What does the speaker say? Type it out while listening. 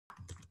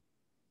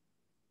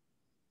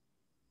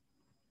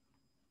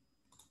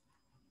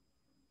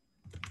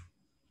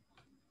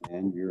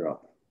And you're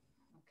up.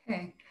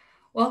 Okay.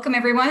 Welcome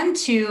everyone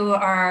to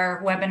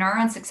our webinar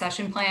on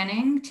succession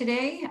planning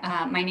today.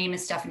 My name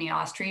is Stephanie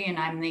Austri and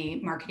I'm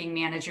the marketing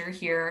manager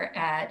here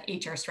at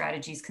HR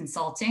Strategies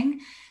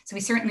Consulting. So we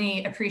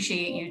certainly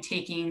appreciate you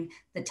taking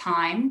the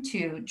time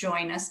to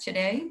join us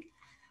today.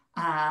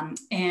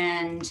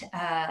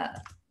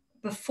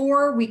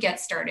 Before we get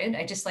started,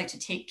 I'd just like to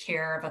take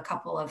care of a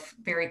couple of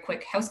very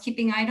quick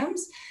housekeeping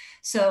items.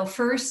 So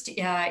first,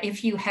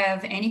 if you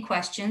have any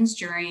questions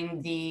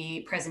during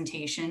the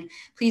presentation,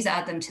 please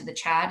add them to the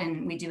chat,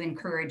 and we do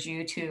encourage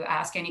you to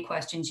ask any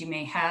questions you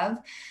may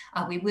have.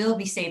 We will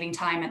be saving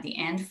time at the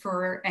end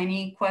for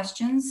any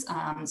questions,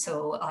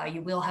 so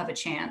you will have a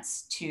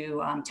chance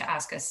to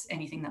ask us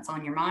anything that's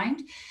on your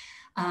mind.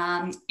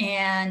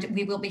 And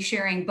we will be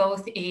sharing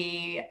both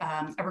a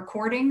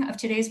recording of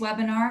today's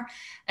webinar,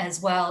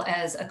 as well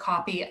as a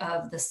copy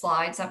of the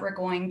slides that we're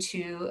going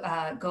to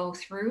go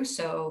through.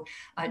 So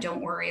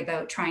don't worry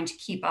about trying to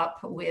keep up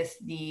with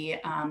the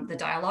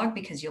dialogue,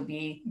 because you'll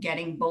be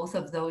getting both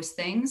of those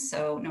things.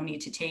 So no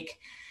need to take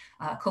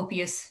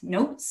copious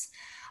notes.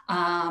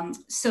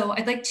 So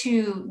I'd like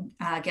to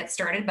get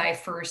started by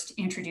first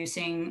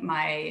introducing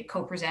my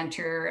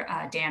co-presenter,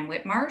 Dan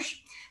Whitmarsh.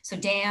 So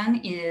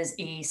Dan is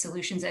a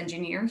solutions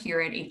engineer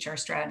here at HR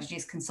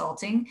Strategies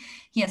Consulting.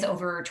 He has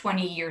over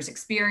 20 years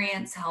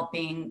experience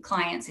helping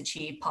clients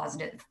achieve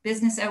positive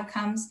business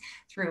outcomes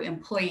through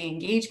employee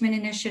engagement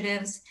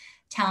initiatives,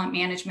 talent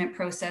management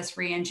process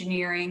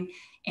re-engineering,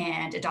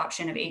 and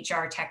adoption of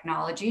HR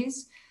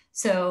technologies.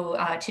 So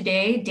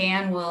today,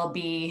 Dan will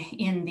be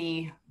in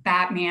the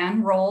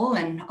Batman role,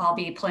 and I'll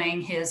be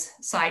playing his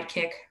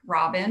sidekick,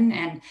 Robin.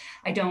 And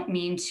I don't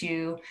mean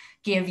to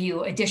give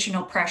you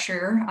additional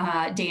pressure,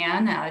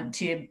 Dan,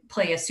 to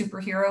play a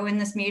superhero in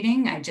this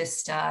meeting. I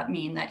just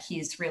mean that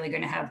he's really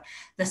going to have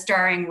the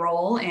starring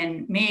role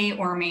and may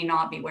or may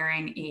not be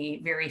wearing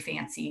a very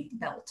fancy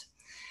belt.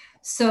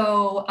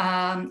 So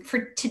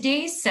for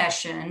today's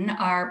session,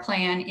 our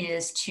plan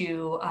is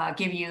to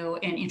give you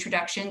an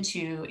introduction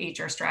to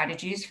HR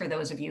strategies for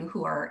those of you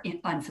who are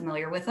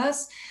unfamiliar with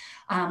us.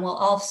 We'll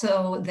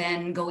also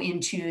then go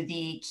into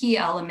the key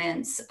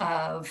elements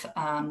of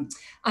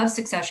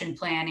succession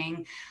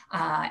planning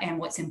and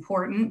what's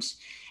important.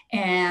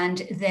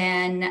 And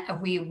then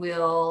we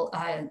will,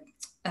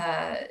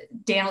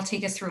 Dan will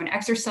take us through an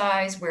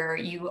exercise where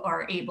you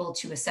are able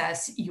to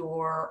assess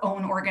your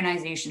own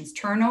organization's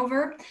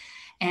turnover.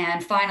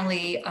 And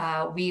finally,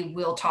 we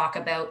will talk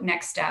about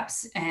next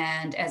steps.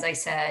 And as I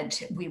said,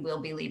 we will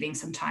be leaving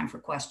some time for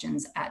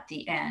questions at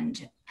the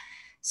end.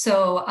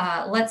 So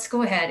let's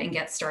go ahead and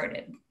get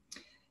started.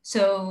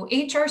 So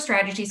HR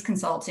Strategies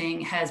Consulting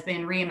has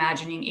been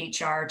reimagining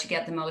HR to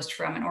get the most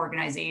from an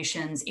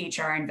organization's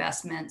HR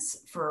investments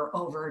for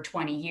over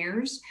 20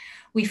 years.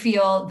 We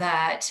feel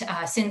that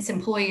since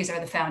employees are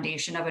the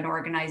foundation of an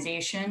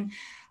organization,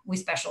 we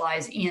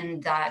specialize in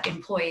that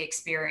employee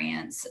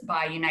experience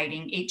by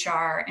uniting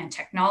HR and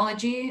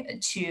technology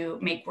to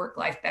make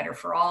work-life better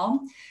for all.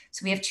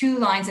 So we have two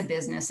lines of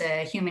business,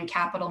 a human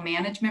capital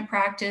management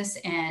practice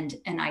and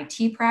an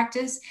IT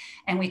practice,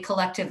 and we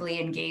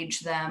collectively engage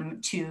them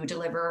to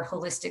deliver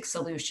holistic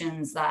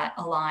solutions that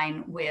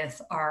align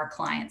with our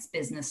clients'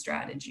 business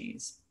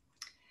strategies.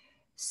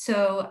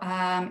 So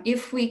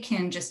if we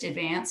can just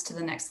advance to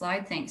the next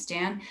slide. Thanks,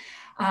 Dan.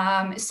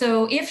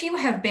 So if you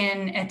have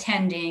been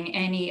attending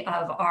any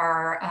of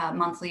our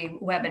monthly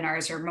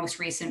webinars or most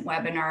recent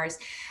webinars,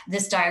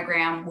 this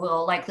diagram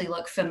will likely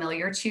look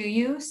familiar to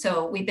you.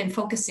 So we've been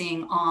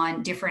focusing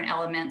on different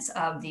elements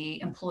of the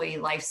employee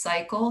life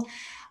cycle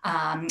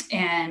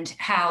and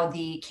how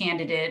the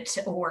candidate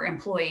or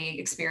employee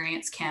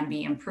experience can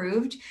be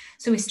improved.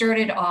 So we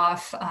started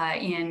off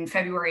in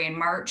February and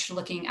March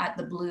looking at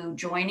the blue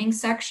joining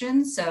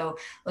section, so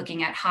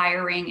looking at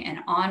hiring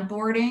and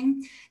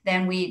onboarding.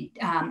 Then we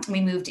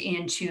moved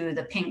into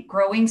the pink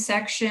growing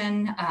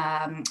section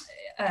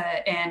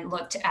and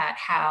looked at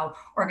how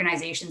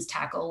organizations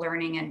tackle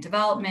learning and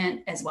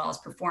development, as well as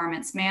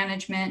performance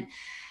management.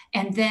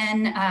 And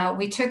then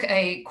we took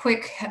a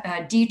quick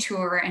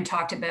detour and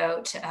talked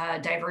about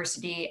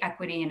diversity,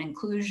 equity, and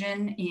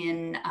inclusion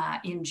in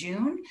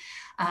June.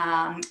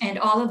 And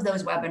all of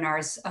those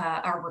webinars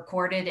are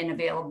recorded and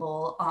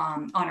available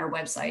on our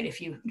website. If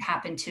you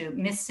happen to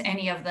miss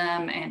any of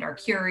them and are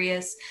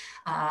curious,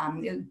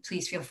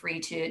 please feel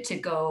free to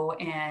go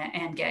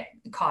and get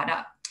caught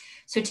up.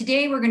 So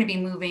today we're going to be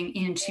moving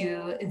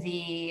into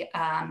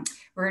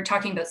we're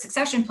talking about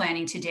succession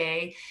planning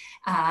today.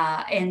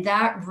 And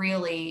that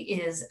really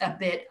is a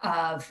bit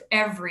of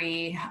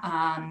every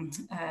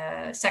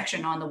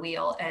section on the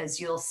wheel, as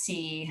you'll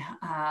see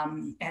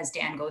as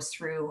Dan goes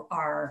through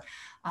our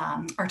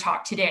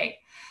talk today.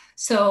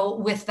 So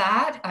with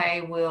that,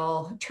 I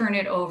will turn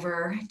it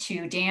over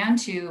to Dan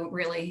to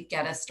really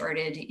get us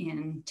started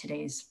in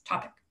today's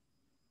topic.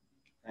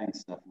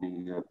 Thanks,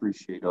 Stephanie. I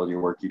appreciate all your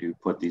work you do to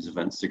put these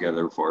events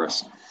together for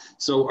us.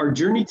 So our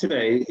journey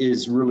today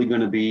is really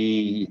going to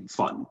be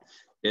fun.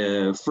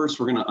 First,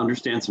 we're going to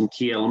understand some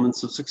key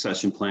elements of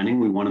succession planning.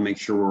 We want to make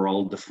sure we're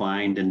all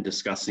defined and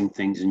discussing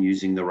things and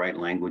using the right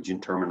language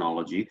and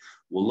terminology.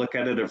 We'll look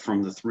at it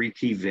from the three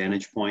key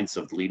vantage points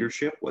of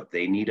leadership, what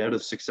they need out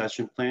of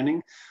succession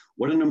planning,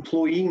 what an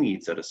employee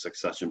needs out of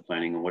succession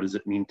planning, and what does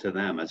it mean to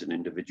them as an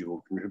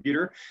individual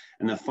contributor.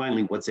 And then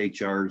finally, what's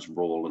HR's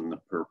role in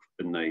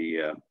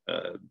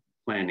the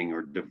planning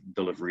or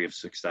delivery of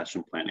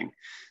succession planning.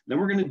 Then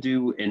we're going to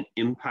do an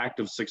impact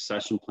of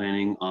succession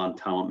planning on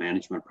talent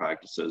management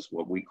practices,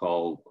 what we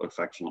call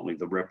affectionately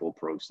the ripple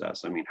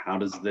process. I mean, how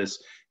does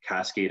this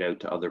cascade out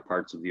to other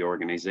parts of the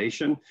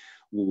organization?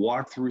 We'll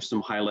walk through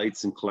some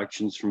highlights and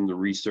collections from the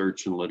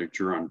research and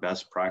literature on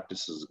best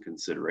practices and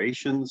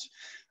considerations.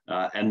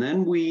 And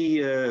then we,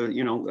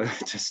 to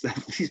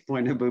Stephanie's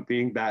point about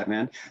being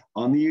Batman,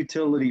 on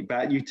the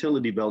bat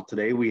utility belt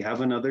today, we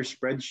have another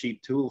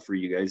spreadsheet tool for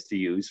you guys to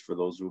use. For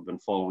those who have been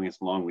following us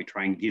along, we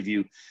try and give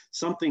you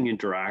something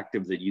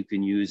interactive that you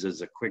can use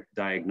as a quick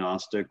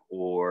diagnostic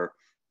or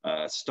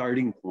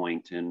starting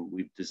point. And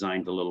we've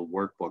designed a little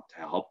workbook to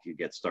help you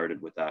get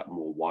started with that. And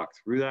we'll walk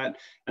through that.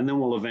 And then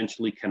we'll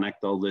eventually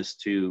connect all this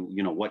to,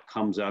 what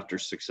comes after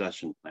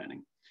succession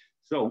planning.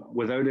 So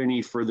without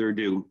any further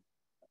ado,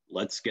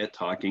 let's get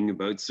talking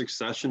about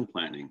succession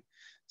planning.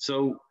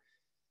 So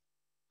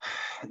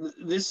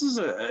this is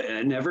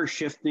an ever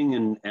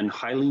shifting and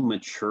highly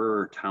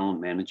mature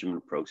talent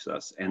management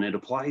process, and it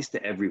applies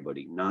to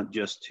everybody, not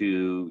just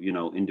to,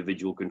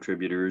 individual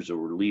contributors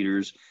or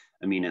leaders.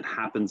 I mean, it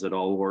happens at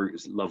all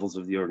levels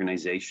of the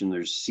organization.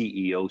 There's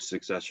CEO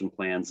succession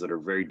plans that are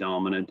very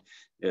dominant.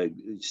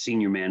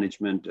 Senior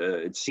management,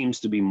 it seems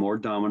to be more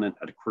dominant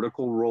at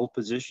critical role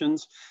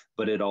positions,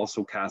 but it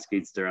also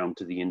cascades down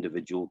to the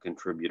individual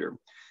contributor.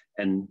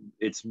 And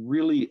it's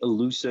really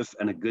elusive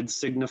and a good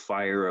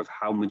signifier of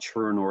how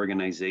mature an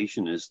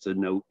organization is to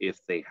know if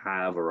they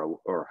have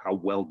or how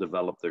well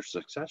developed their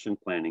succession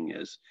planning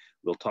is.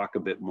 We'll talk a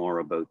bit more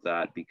about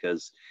that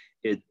because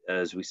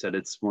as we said,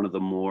 it's one of the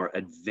more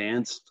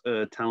advanced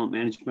talent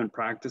management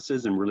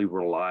practices and really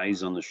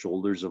relies on the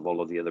shoulders of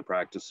all of the other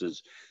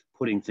practices,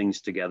 putting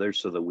things together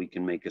so that we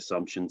can make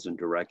assumptions and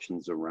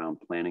directions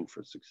around planning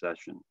for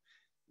succession.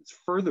 It's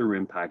further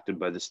impacted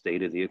by the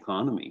state of the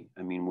economy.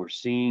 I mean, we're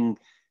seeing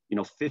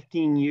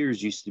 15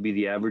 years used to be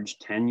the average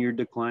 10-year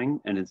decline,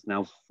 and it's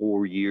now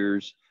 4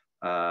 years.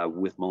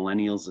 With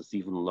millennials, it's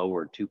even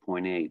lower,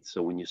 2.8.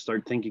 So when you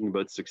start thinking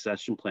about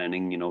succession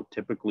planning,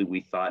 typically we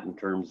thought in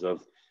terms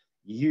of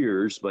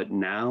years, but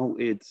now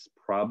it's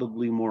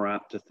probably more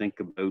apt to think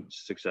about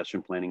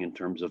succession planning in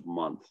terms of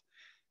month.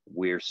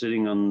 We're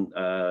sitting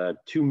on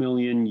 2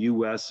 million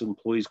US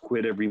employees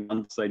quit every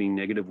month citing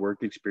negative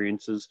work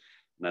experiences.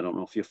 And I don't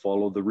know if you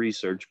follow the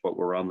research, but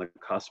we're on the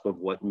cusp of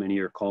what many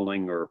are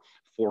calling or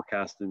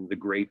forecasting the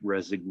great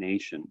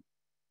resignation.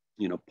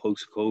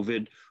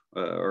 Post-COVID,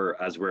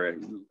 or as we're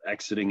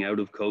exiting out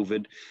of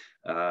COVID,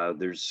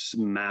 there's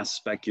mass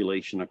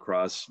speculation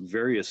across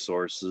various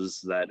sources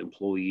that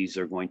employees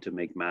are going to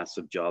make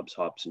massive jobs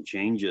hops and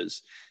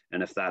changes.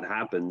 And if that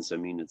happens, I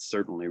mean, it's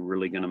certainly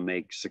really going to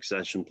make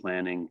succession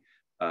planning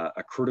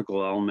a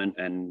critical element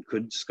and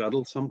could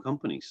scuttle some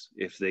companies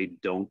if they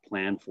don't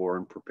plan for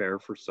and prepare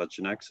for such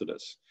an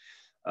exodus.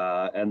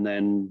 And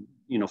then,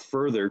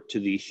 further to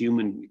the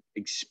human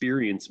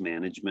experience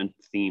management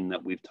theme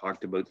that we've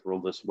talked about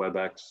through this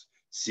WebEx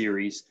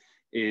series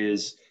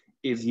is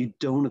if you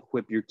don't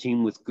equip your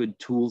team with good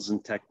tools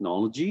and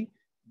technology,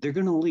 they're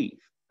going to leave.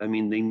 I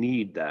mean, they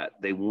need that.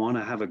 They want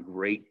to have a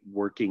great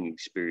working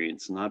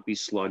experience, not be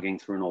slugging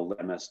through an old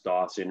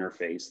MS-DOS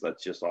interface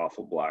that's just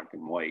awful black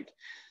and white.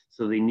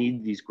 So they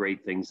need these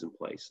great things in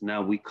place.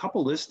 Now we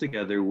couple this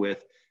together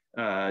with,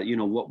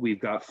 what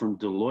we've got from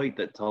Deloitte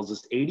that tells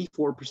us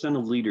 84%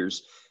 of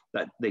leaders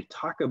that they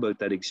talk about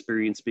that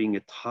experience being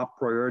a top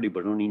priority,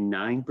 but only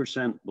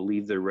 9%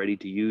 believe they're ready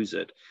to use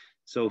it.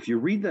 So if you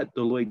read that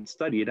Deloitte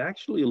study, it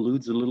actually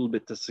alludes a little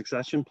bit to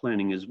succession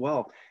planning as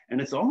well.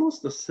 And it's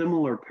almost a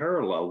similar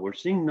parallel. We're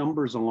seeing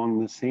numbers along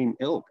the same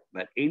ilk,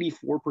 that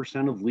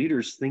 84% of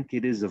leaders think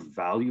it is a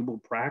valuable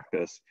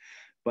practice,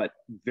 but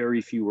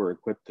very few are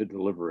equipped to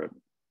deliver it.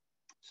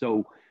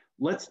 So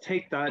let's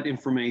take that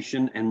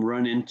information and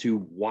run into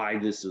why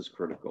this is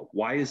critical.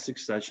 Why is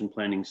succession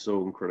planning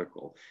so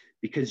critical?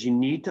 Because you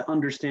need to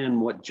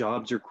understand what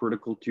jobs are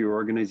critical to your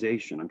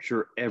organization. I'm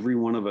sure every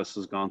one of us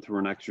has gone through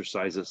an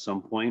exercise at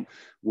some point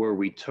where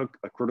we took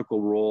a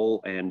critical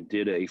role and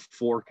did a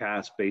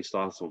forecast based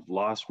off of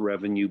lost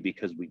revenue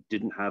because we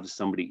didn't have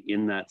somebody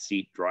in that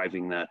seat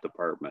driving that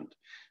department.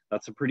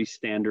 That's a pretty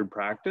standard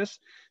practice.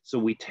 So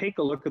we take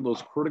a look at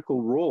those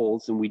critical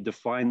roles and we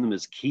define them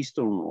as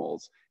keystone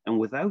roles. And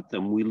without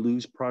them, we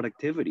lose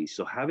productivity.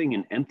 So having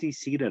an empty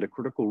seat at a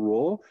critical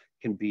role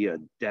can be a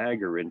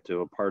dagger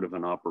into a part of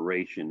an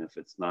operation if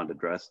it's not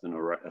addressed in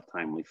a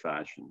timely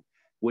fashion,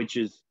 which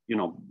is,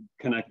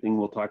 connecting,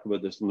 we'll talk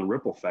about this in the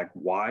ripple effect.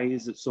 Why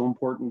is it so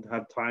important to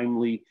have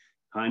timely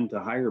time to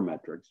hire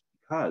metrics?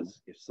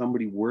 Because if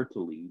somebody were to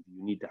leave,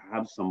 you need to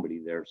have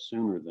somebody there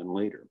sooner than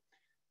later.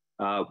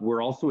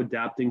 We're also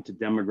adapting to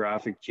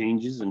demographic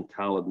changes and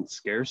talent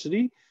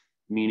scarcity,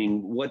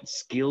 meaning what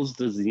skills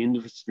does the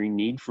industry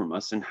need from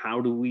us, and how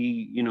do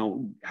we,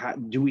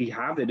 do we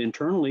have it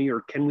internally,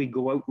 or can we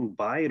go out and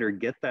buy it or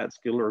get that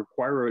skill or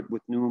acquire it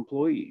with new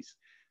employees?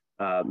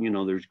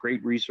 There's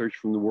great research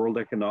from the World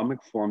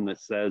Economic Forum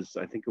that says,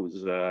 I think it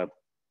was,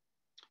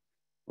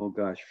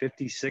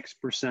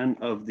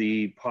 56% of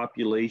the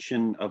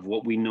population of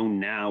what we know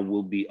now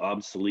will be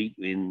obsolete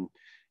in,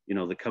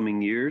 the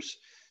coming years.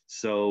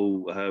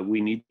 So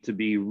we need to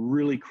be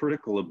really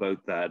critical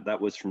about that.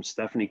 That was from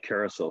Stephanie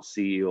Carousel,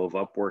 CEO of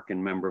Upwork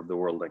and member of the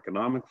World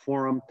Economic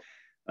Forum.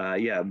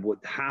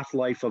 What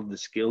half-life of the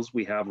skills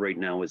we have right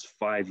now is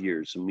 5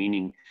 years,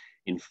 meaning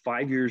in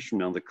 5 years from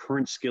now, the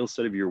current skill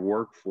set of your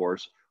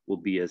workforce will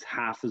be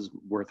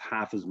worth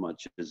half as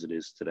much as it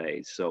is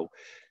today. So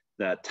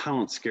that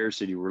talent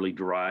scarcity really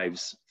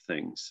drives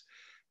things.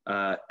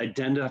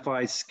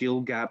 Identify skill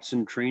gaps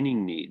and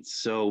training needs.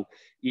 So,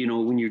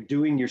 when you're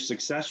doing your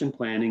succession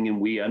planning, and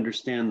we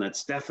understand that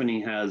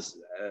Stephanie has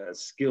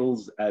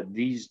skills at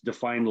these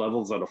defined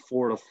levels at a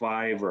 4 to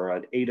 5 or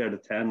at 8 out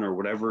of 10 or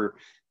whatever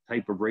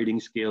type of rating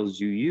scales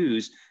you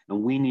use,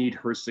 and we need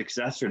her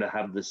successor to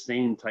have the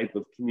same type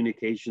of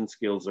communication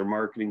skills or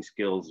marketing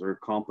skills or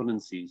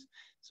competencies.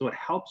 So it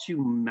helps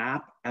you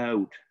map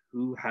out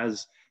who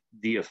has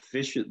the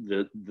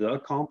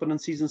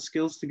competencies and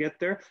skills to get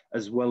there,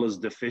 as well as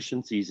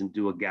deficiencies, and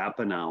do a gap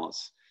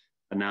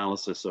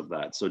analysis of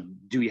that. So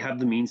do you have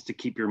the means to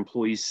keep your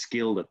employees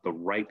skilled at the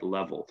right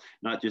level?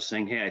 Not just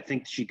saying, hey, I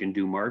think she can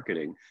do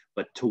marketing,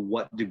 but to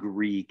what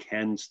degree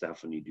can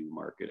Stephanie do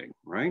marketing,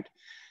 right?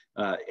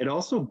 It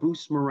also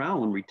boosts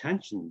morale and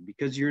retention,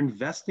 because you're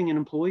investing in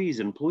employees.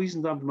 Employees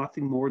have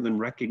nothing more than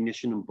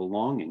recognition and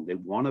belonging. They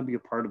want to be a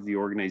part of the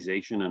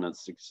organization and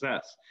its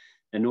success.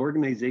 An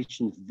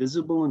organization's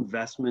visible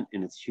investment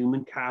in its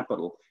human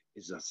capital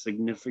is a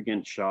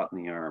significant shot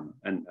in the arm.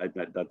 And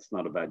that's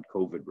not a bad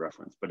COVID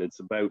reference, but it's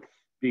about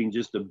being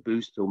just a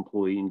boost to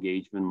employee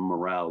engagement and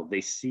morale.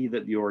 They see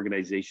that the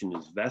organization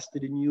is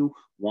vested in you,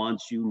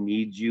 wants you,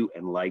 needs you,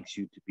 and likes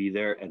you to be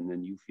there, and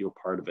then you feel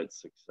part of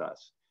its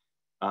success.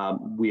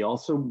 We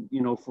also,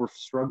 if we're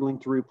struggling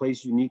to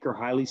replace unique or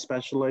highly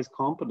specialized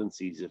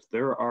competencies, if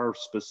there are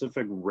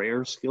specific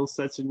rare skill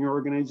sets in your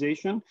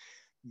organization,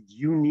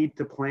 you need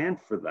to plan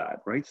for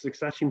that, right?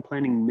 Succession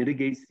planning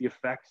mitigates the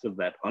effects of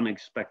that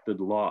unexpected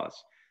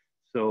loss.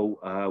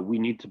 So we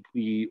need to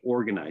be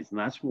organized, and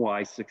that's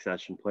why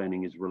succession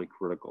planning is really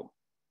critical.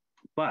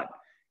 But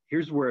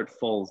here's where it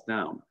falls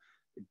down.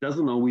 It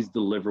doesn't always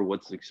deliver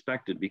what's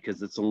expected,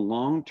 because it's a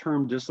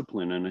long-term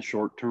discipline in a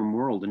short-term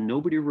world, and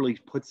nobody really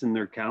puts in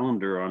their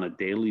calendar on a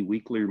daily,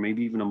 weekly, or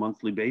maybe even a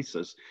monthly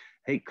basis,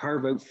 hey,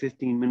 carve out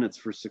 15 minutes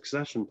for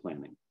succession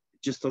planning.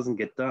 Just doesn't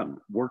get done.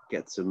 Work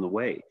gets in the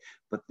way.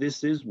 But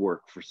this is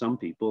work for some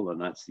people, and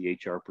that's the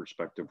HR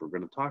perspective we're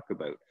going to talk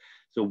about.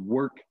 So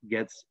work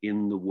gets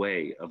in the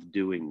way of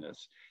doing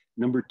this.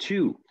 Number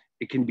two,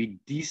 it can be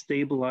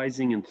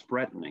destabilizing and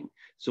threatening.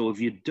 So if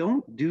you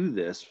don't do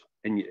this,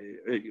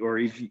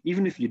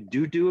 even if you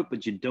do it,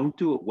 but you don't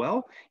do it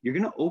well, you're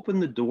going to open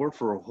the door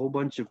for a whole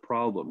bunch of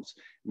problems.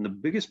 And the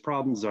biggest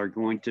problems are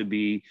going to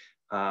be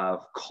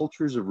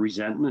cultures of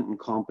resentment and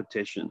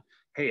competition.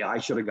 Hey, I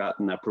should have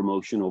gotten that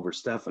promotion over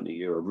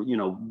Stephanie, or,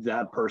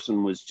 that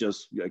person was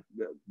just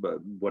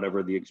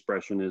whatever the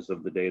expression is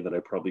of the day that I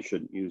probably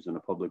shouldn't use in a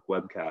public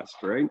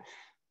webcast, right?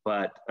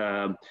 But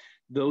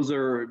those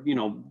are,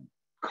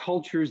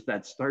 cultures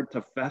that start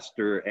to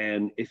fester.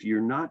 And if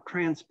you're not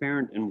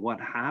transparent in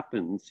what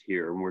happens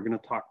here, and we're going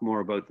to talk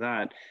more about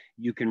that,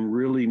 you can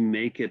really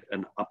make it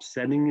an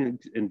upsetting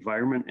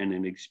environment and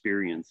an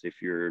experience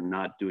if you're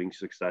not doing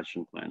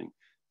succession planning.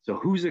 So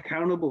who's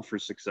accountable for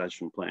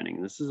succession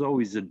planning? This is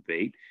always a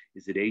debate.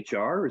 Is it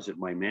HR? Is it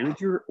my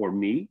manager, or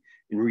me?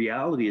 In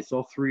reality, it's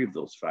all three of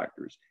those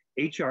factors.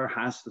 HR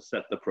has to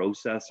set the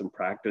process and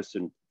practice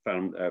and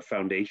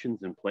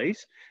foundations in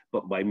place,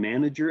 but my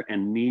manager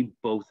and me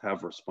both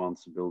have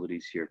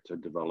responsibilities here to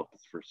develop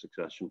for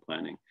succession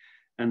planning.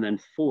 And then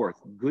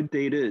fourth, good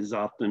data is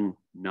often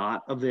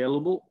not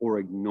available or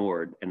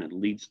ignored, and it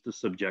leads to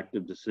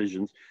subjective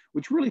decisions,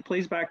 which really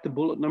plays back to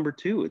bullet number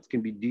 2. It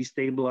can be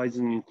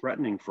destabilizing and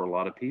threatening for a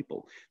lot of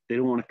people. They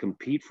don't want to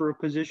compete for a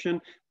position.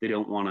 They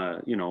don't want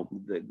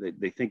to,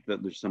 they think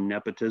that there's some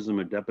nepotism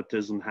or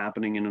depotism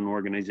happening in an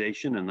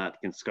organization, and that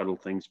can scuttle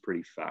things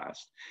pretty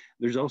fast.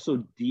 There's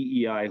also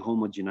DEI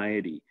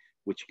homogeneity,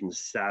 which can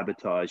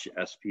sabotage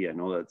SP. I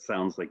know that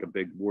sounds like a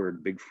big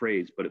word, big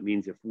phrase, but it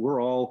means if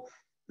we're all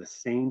the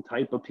same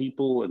type of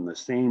people and the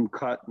same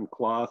cut and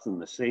cloth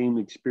and the same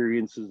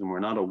experiences, and we're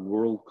not a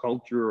world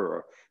culture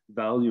or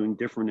valuing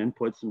different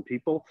inputs and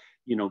people,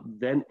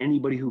 then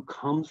anybody who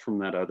comes from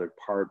that other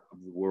part of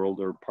the world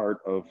or part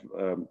of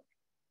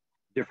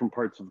different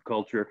parts of the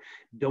culture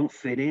don't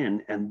fit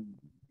in. And,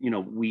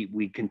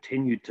 we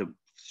continue to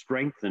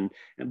strengthen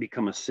and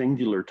become a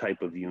singular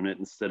type of unit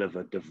instead of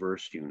a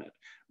diverse unit,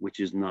 which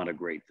is not a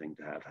great thing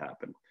to have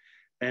happen.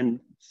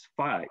 And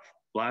 5,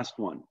 Last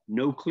one,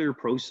 no clear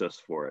process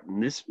for it.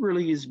 And this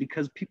really is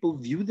because people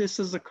view this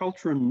as a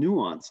culture of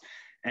nuance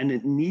and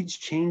it needs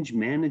change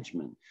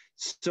management.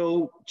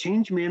 So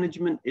change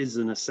management is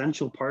an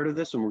essential part of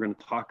this. And we're going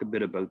to talk a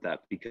bit about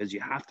that because you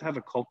have to have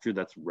a culture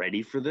that's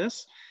ready for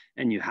this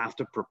and you have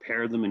to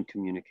prepare them and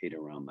communicate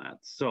around that.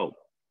 So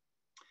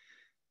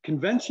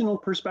conventional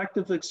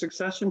perspective of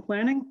succession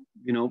planning,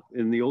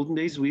 in the olden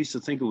days, we used to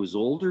think it was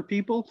older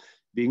people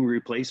being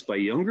replaced by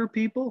younger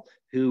people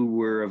who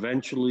were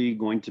eventually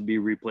going to be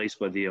replaced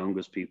by the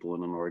youngest people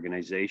in an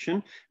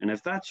organization. And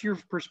if that's your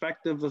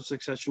perspective of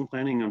succession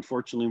planning,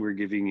 unfortunately, we're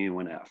giving you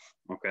an F,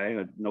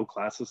 okay? No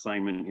class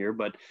assignment here,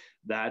 but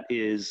that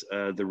is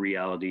the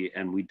reality,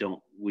 and we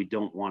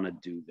don't want to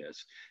do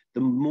this.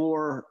 The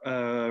more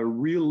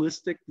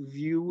realistic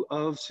view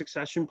of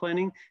succession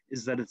planning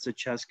is that it's a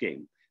chess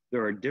game.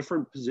 There are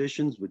different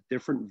positions with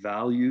different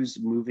values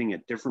moving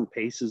at different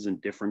paces in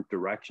different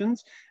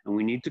directions. And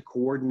we need to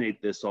coordinate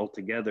this all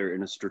together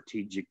in a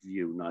strategic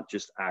view, not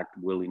just act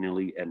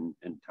willy-nilly and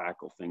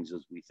tackle things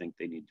as we think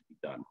they need to be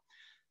done.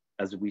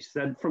 As we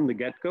said from the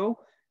get-go,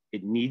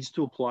 it needs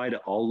to apply to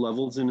all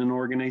levels in an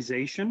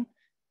organization.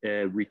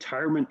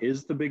 Retirement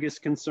is the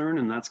biggest concern,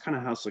 and that's kind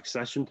of how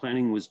succession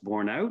planning was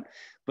born out.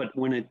 But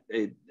when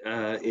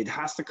it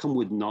has to come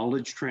with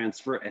knowledge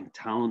transfer and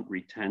talent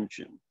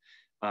retention.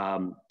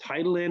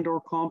 Title and or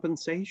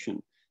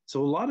compensation.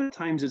 So a lot of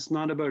times it's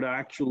not about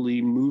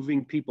actually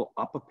moving people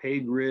up a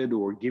pay grid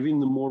or giving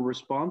them more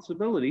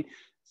responsibility.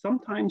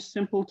 Sometimes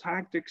simple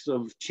tactics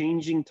of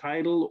changing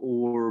title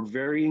or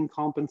varying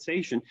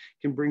compensation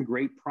can bring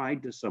great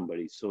pride to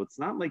somebody. So it's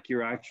not like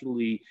you're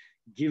actually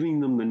giving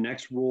them the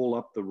next roll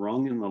up the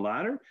rung in the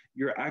ladder.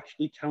 You're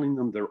actually telling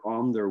them they're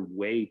on their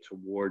way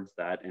towards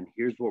that. And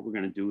here's what we're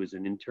going to do as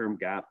an interim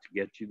gap to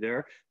get you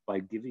there by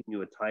giving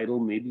you a title,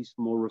 maybe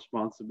some more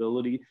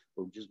responsibility,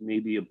 or just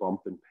maybe a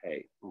bump in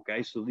pay.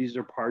 Okay, so these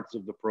are parts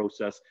of the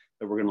process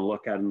that we're going to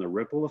look at in the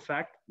ripple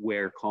effect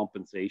where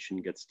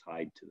compensation gets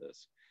tied to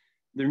this.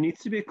 There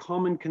needs to be a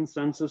common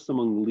consensus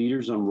among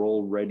leaders on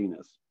role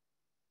readiness.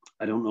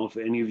 I don't know if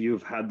any of you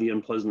have had the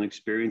unpleasant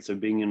experience of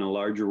being in a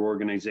larger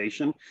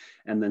organization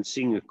and then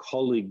seeing a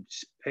colleague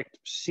picked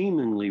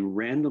seemingly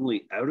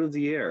randomly out of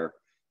the air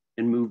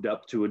and moved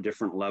up to a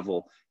different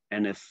level.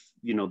 And if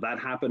that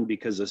happened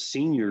because a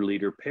senior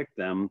leader picked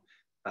them,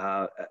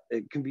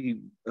 it can be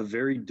a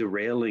very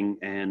derailing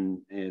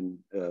and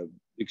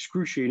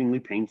excruciatingly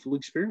painful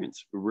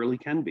experience. It really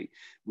can be.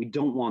 We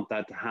don't want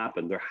that to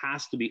happen. There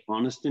has to be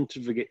honest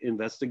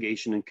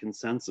investigation and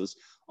consensus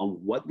on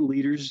what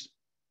leaders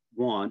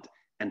want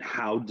and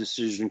how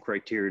decision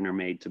criteria are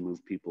made to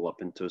move people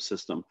up into a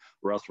system,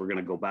 or else we're going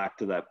to go back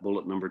to that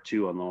bullet number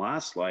 2 on the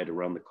last slide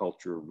around the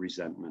culture of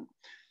resentment.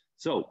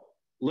 So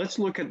let's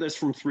look at this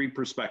from 3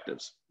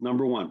 perspectives.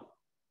 Number 1,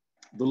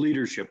 the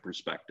leadership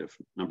perspective.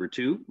 Number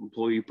 2,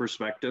 employee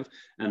perspective.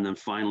 And then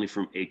finally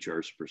from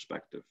HR's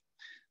perspective.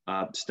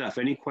 Steph,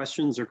 any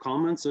questions or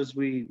comments as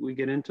we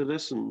get into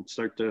this and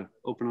start to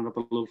open it up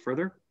a little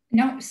further?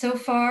 No, so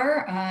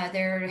far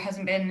there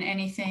hasn't been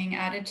anything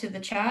added to the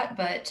chat,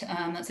 but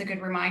that's a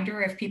good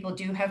reminder. If people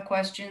do have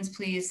questions,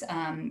 please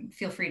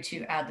feel free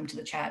to add them to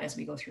the chat as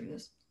we go through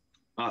this.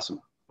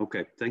 Awesome.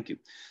 Okay, thank you.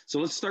 So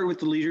let's start with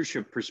the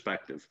leadership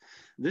perspective.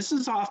 This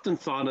is often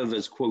thought of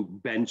as,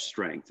 quote, bench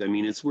strength. I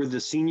mean, it's where the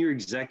senior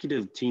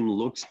executive team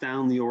looks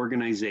down the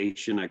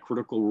organization at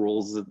critical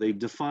roles that they've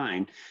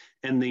defined,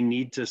 and they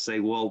need to say,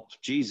 well,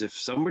 geez, if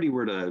somebody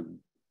were to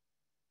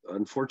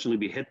unfortunately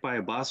be hit by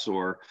a bus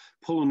or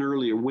pull an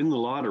early or win the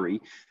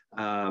lottery,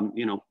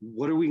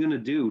 what are we going to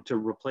do to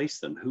replace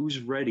them? Who's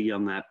ready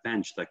on that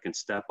bench that can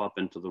step up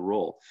into the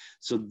role?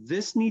 So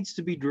this needs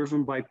to be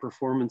driven by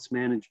performance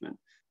management.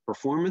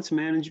 Performance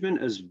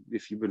management, as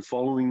if you've been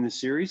following the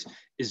series,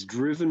 is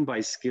driven by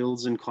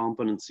skills and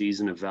competencies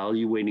and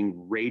evaluating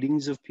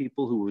ratings of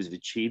people who have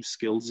achieved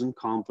skills and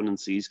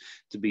competencies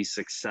to be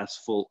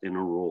successful in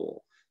a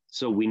role.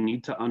 So we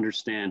need to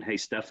understand, hey,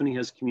 Stephanie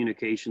has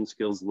communication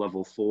skills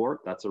level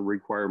 4. That's a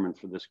requirement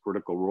for this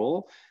critical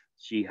role.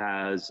 She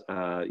has,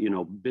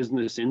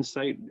 business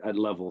insight at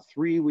level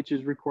 3, which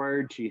is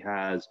required. She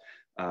has,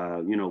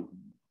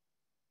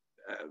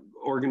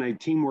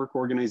 teamwork,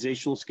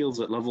 organizational skills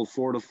at level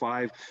 4 to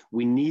 5.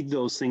 We need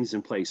those things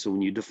in place. So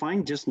when you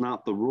define just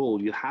not the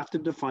role, you have to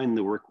define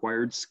the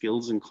required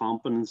skills and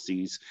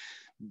competencies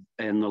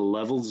and the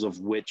levels of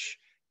which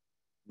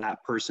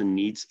that person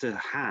needs to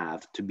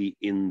have to be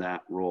in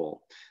that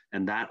role.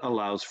 And that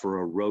allows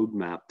for a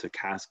roadmap to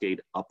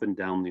cascade up and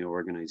down the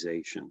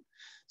organization.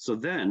 So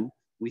then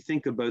we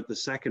think about the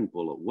second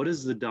bullet. What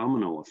is the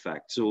domino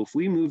effect? So if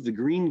we move the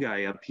green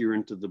guy up here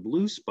into the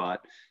blue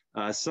spot,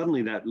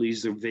 suddenly that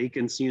leaves a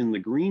vacancy in the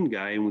green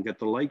guy, and we got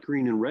the light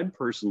green and red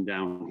person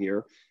down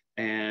here.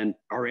 And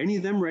are any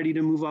of them ready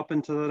to move up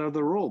into that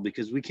other role?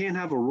 Because we can't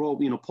have a role,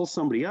 pull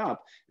somebody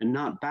up and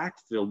not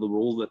backfill the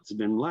role that's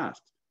been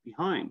left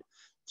behind.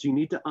 So you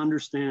need to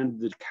understand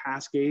the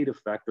cascade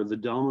effect or the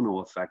domino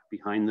effect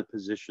behind the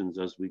positions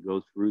as we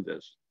go through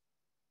this.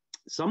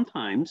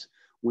 Sometimes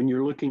when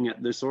you're looking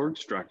at this org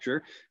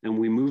structure and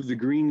we move the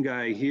green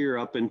guy here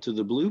up into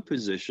the blue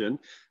position,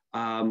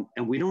 and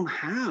we don't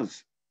have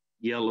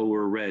yellow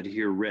or red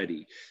here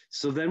ready.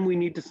 So then we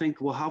need to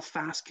think, well, how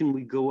fast can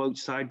we go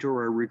outside to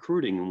our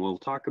recruiting? And we'll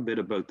talk a bit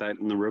about that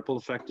in the ripple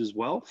effect as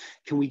well.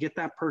 Can we get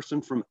that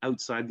person from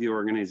outside the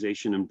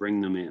organization and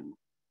bring them in,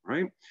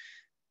 right?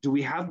 Do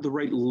we have the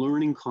right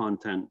learning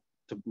content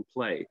to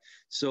play?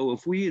 So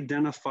if we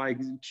identify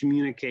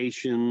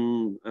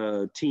communication,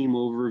 team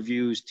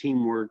overviews,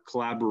 teamwork,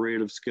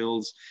 collaborative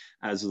skills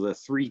as the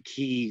three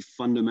key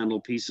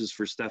fundamental pieces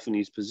for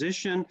Stephanie's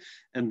position,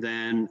 and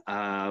then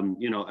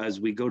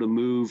as we go to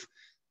move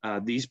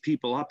these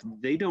people up,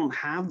 they don't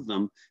have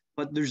them,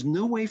 but there's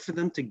no way for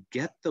them to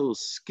get those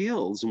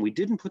skills, and we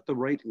didn't put the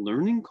right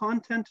learning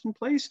content in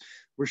place,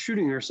 we're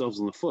shooting ourselves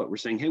in the foot. We're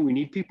saying, hey, we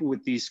need people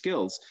with these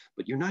skills,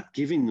 but you're not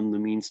giving them the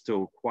means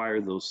to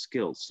acquire those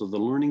skills. So the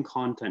learning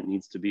content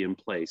needs to be in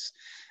place.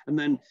 And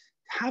then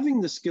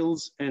having the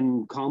skills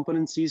and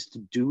competencies to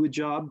do a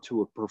job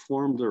to a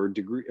performed or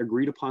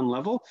agreed upon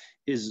level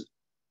is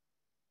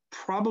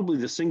probably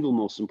the single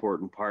most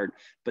important part,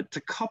 but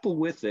to couple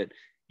with it,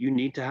 you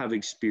need to have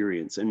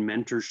experience, and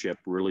mentorship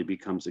really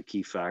becomes a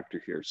key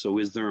factor here. So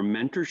is there a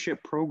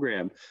mentorship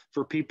program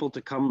for people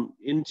to come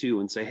into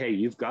and say, hey,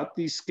 you've got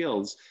these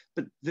skills,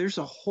 but there's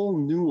a whole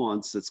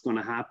nuance that's going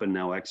to happen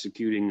now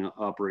executing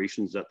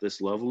operations at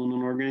this level in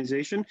an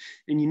organization,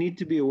 and you need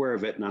to be aware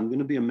of it. And I'm going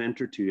to be a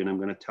mentor to you, and I'm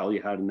going to tell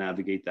you how to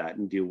navigate that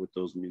and deal with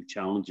those new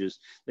challenges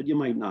that you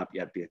might not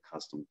yet be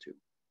accustomed to.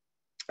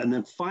 And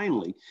then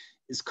finally,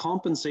 is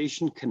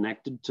compensation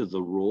connected to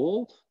the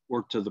role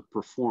or to the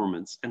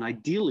performance? And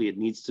ideally, it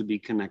needs to be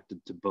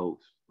connected to both,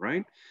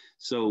 right?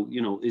 So,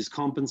 is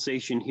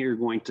compensation here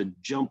going to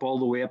jump all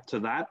the way up to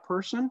that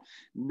person?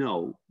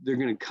 No, they're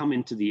going to come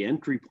into the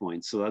entry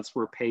point. So that's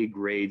where pay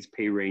grades,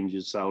 pay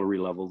ranges, salary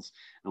levels,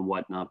 and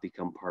whatnot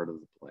become part of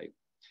the play.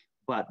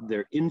 But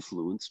they're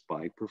influenced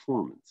by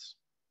performance.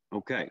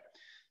 Okay.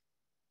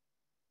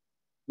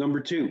 Number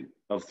 2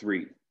 of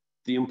 3.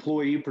 The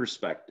employee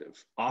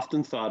perspective,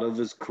 often thought of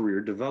as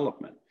career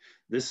development.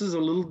 This is a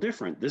little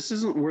different. This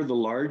isn't where the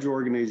large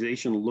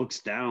organization looks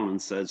down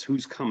and says,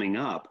 who's coming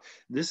up?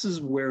 This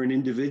is where an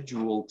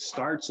individual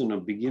starts in a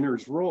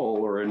beginner's role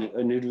or an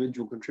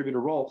individual contributor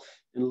role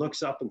and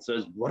looks up and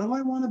says, what do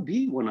I want to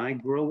be when I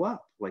grow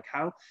up? Like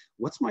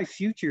what's my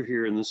future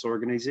here in this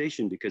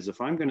organization? Because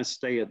if I'm going to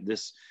stay at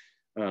this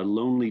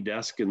lonely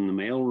desk in the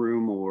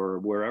mailroom or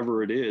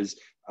wherever it is,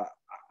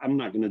 I'm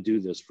not going to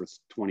do this for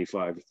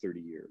 25 or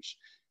 30 years.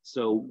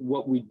 So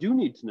what we do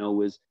need to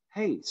know is,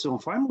 hey, so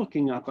if I'm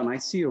looking up and I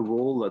see a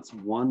role that's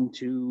 1,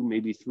 2,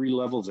 maybe 3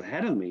 levels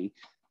ahead of me,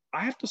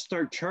 I have to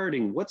start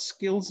charting what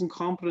skills and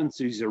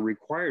competencies are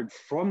required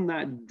from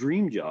that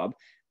dream job,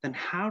 and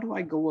how do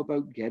I go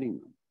about getting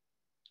them?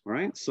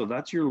 Right? So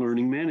that's your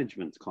learning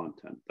management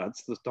content.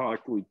 That's the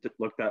talk we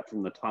looked at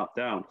from the top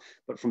down,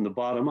 but from the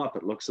bottom up,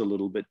 it looks a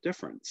little bit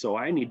different. So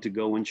I need to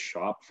go and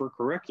shop for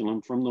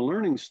curriculum from the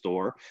learning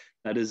store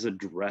that is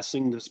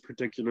addressing this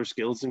particular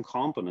skills and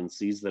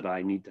competencies that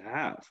I need to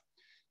have.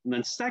 And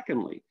then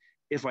secondly,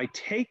 if I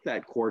take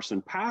that course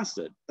and pass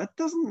it, that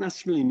doesn't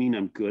necessarily mean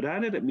I'm good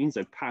at it. It means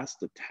I passed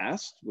the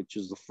test, which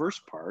is the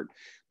first part.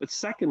 But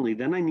secondly,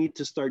 then I need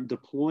to start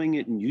deploying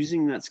it and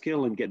using that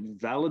skill and get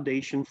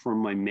validation from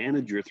my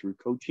manager through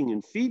coaching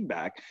and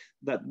feedback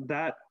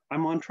that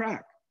I'm on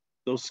track.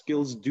 Those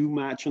skills do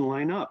match and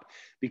line up,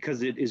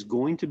 because it is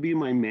going to be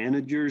my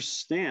manager's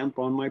stamp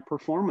on my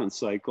performance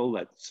cycle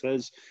that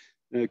says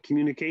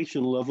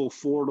communication level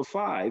 4 to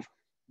 5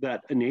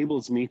 that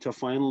enables me to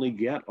finally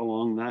get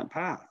along that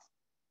path.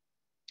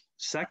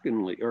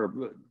 Secondly,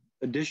 or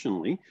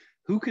additionally,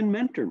 who can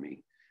mentor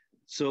me?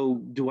 So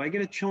do I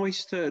get a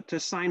choice to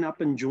sign up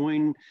and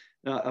join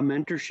a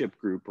mentorship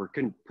group, or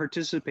can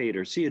participate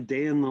or see a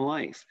day in the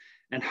life?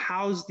 And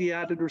how's the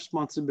added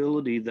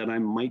responsibility that I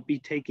might be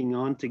taking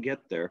on to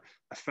get there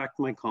affect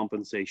my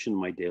compensation,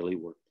 my daily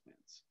work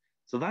plans?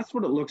 So that's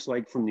what it looks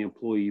like from the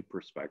employee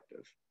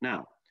perspective.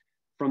 Now,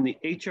 from the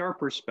HR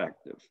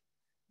perspective,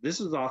 this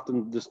is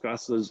often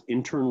discussed as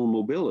internal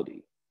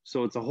mobility.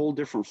 So it's a whole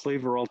different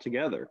flavor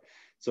altogether.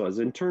 So has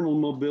internal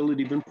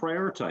mobility been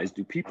prioritized?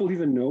 Do people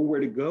even know where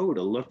to go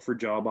to look for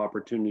job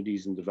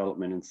opportunities and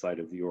development inside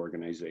of the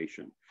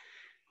organization?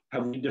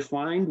 Have we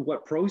defined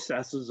what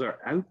processes are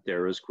out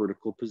there as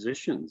critical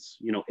positions?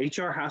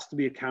 HR has to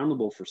be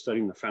accountable for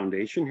setting the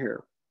foundation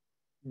here.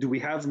 Do we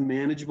have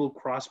manageable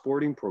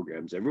cross-boarding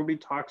programs? Everybody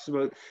talks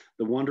about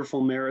the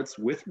wonderful merits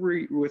with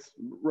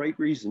right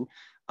reason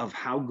of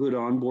how good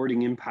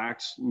onboarding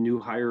impacts new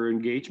hire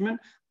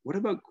engagement. What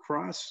about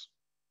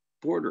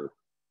cross-border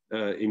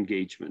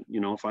engagement?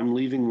 If I'm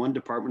leaving one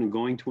department and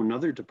going to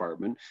another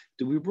department,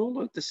 do we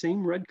roll out the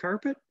same red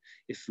carpet?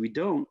 If we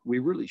don't, we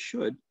really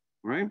should,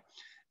 right?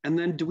 And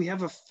then do we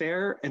have a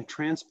fair and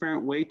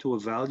transparent way to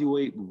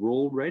evaluate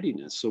role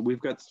readiness? So we've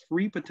got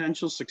 3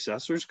 potential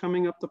successors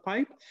coming up the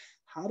pipe.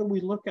 How do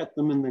we look at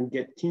them and then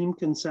get team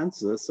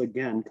consensus,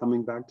 again,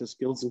 coming back to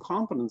skills and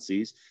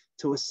competencies,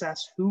 to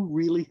assess who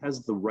really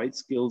has the right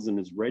skills and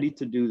is ready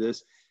to do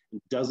this and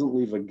doesn't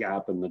leave a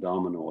gap in the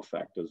domino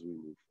effect as we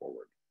move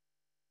forward.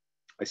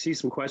 I see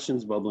some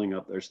questions bubbling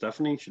up there.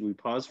 Stephanie, should we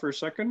pause for a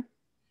second?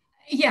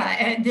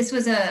 Yeah, this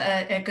was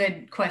a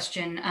good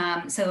question.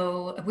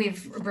 So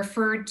we've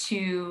referred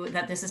to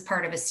that this is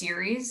part of a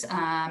series.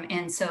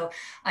 And so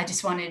I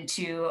just wanted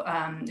to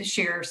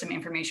share some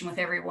information with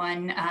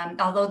everyone.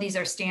 Although these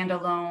are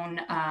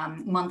standalone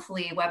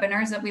monthly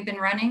webinars that we've been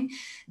running,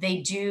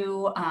 they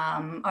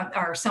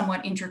are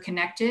somewhat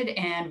interconnected,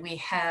 and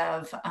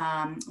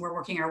we're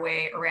working our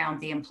way around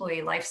the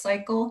employee life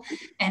cycle,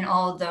 and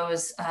all of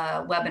those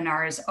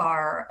webinars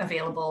are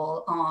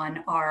available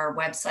on our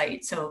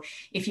website. So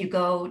if you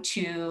go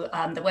to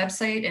the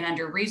website and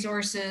under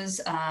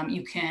resources,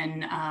 you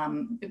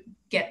can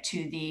get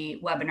to the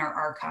webinar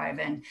archive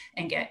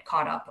and get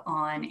caught up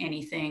on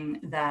anything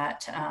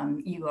that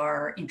you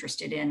are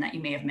interested in that you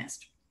may have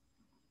missed.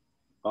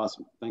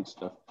 Awesome, thanks,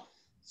 Steph.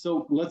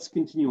 So let's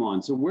continue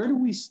on. So where do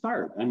we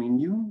start? I mean,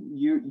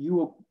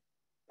 you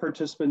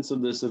participants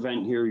of this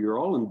event here, you're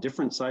all in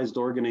different sized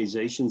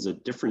organizations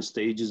at different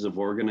stages of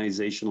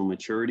organizational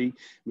maturity,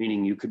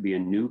 meaning you could be a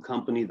new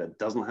company that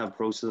doesn't have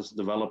process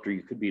developed, or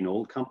you could be an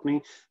old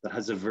company that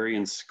has a very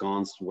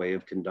ensconced way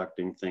of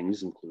conducting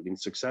things, including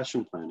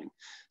succession planning.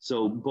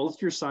 So both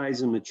your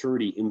size and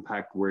maturity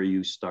impact where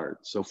you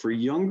start. So for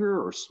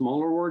younger or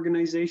smaller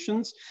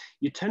organizations,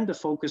 you tend to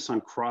focus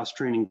on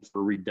cross-training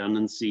for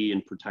redundancy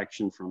and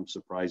protection from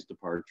surprise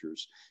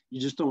departures.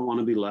 You just don't want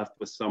to be left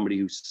with somebody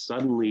who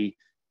suddenly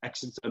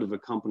exits out of a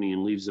company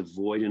and leaves a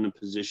void in a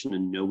position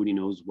and nobody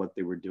knows what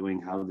they were doing,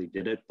 how they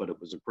did it, but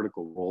it was a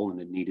critical role and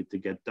it needed to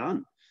get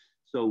done.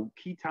 So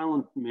key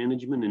talent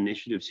management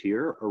initiatives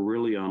here are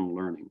really on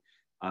learning,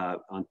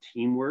 on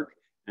teamwork,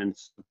 and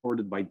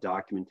supported by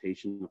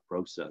documentation of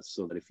process,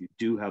 so that if you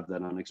do have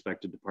that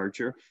unexpected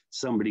departure,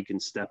 somebody can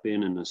step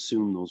in and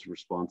assume those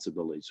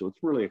responsibilities. So it's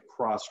really a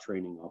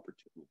cross-training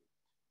opportunity.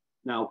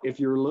 Now, if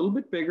you're a little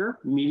bit bigger,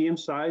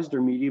 medium-sized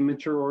or medium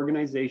mature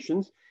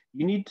organizations,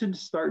 you need to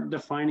start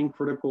defining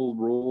critical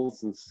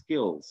roles and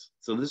skills.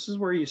 So this is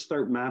where you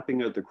start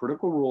mapping out the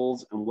critical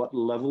roles and what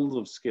levels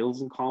of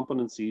skills and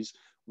competencies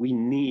we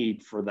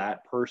need for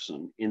that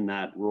person in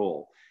that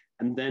role.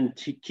 And then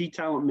key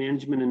talent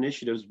management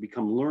initiatives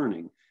become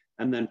learning,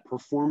 and then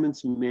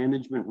performance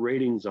management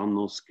ratings on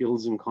those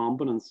skills and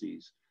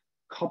competencies,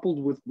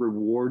 coupled with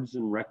rewards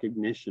and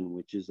recognition,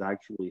 which is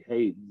actually,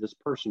 hey, this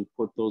person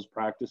put those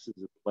practices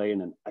at play in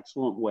an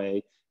excellent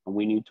way, and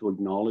we need to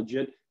acknowledge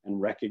it and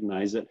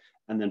recognize it,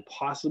 and then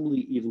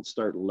possibly even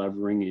start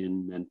levering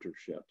in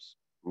mentorships,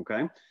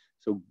 okay?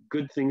 So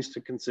good things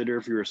to consider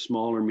if you're a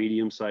small or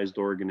medium-sized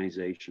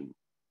organization.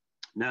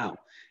 Now,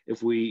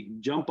 if we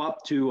jump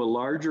up to a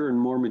larger and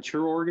more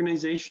mature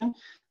organization,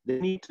 they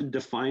need to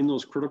define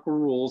those critical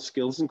roles,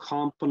 skills, and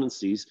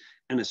competencies,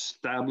 and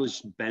establish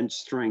bench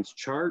strengths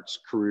charts,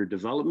 career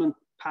development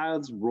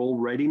paths, role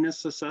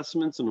readiness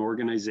assessments, and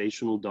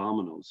organizational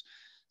dominoes.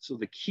 So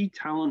the key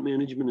talent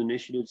management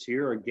initiatives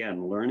here,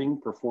 again,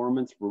 learning,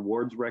 performance,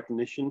 rewards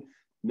recognition,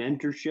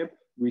 mentorship,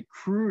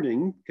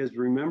 recruiting, because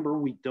remember,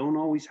 we don't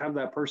always have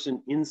that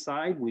person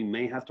inside. We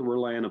may have to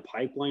rely on a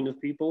pipeline of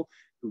people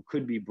who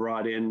could be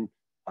brought in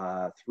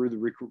through the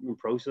recruitment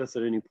process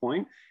at any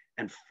point,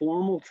 and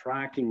formal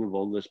tracking of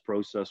all this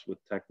process with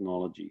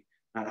technology.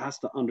 That has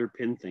to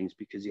underpin things,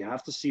 because you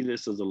have to see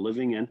this as a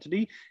living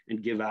entity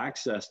and give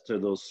access to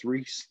those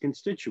three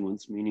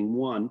constituents, meaning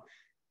one,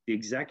 the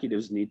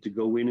executives need to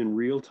go in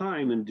real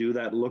time and do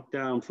that look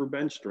down for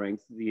bench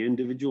strength. The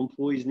individual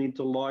employees need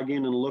to log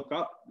in and look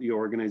up the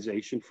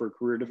organization for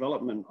career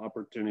development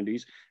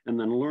opportunities, and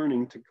then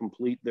learning to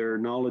complete their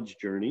knowledge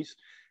journeys.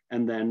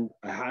 And then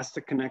it has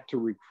to connect to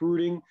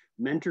recruiting.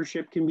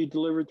 Mentorship can be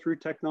delivered through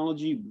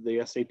technology.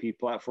 The SAP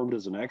platform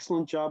does an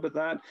excellent job at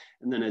that.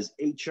 And then as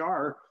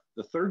HR,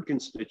 the third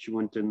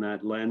constituent in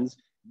that lens,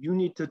 you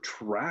need to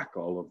track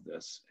all of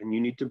this, and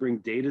you need to bring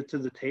data to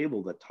the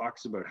table that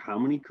talks about how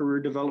many career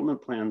development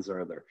plans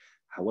are there,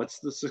 what's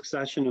the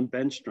succession and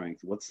bench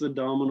strength, what's the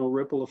domino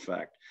ripple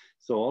effect.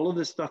 So all of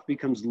this stuff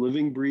becomes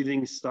living,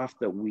 breathing stuff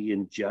that we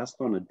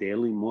ingest on a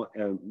daily,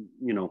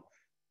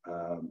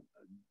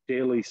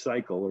 daily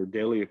cycle or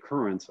daily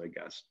occurrence, I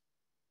guess.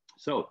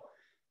 So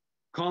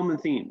common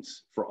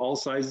themes for all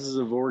sizes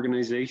of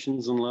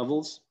organizations and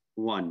levels.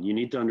 One, you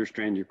need to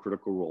understand your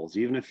critical roles.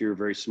 Even if you're a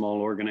very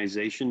small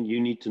organization, you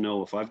need to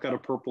know, if I've got a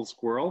purple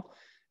squirrel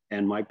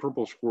and my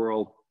purple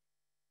squirrel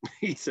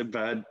eats a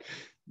bad,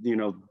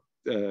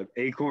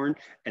 acorn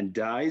and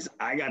dies,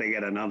 I got to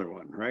get another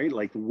one, right?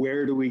 Like,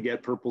 where do we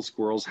get purple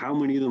squirrels? How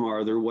many of them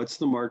are there? What's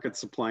the market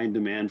supply and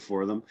demand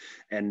for them?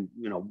 And,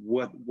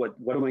 what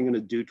am I going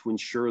to do to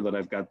ensure that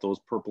I've got those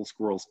purple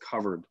squirrels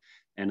covered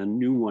and a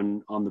new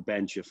one on the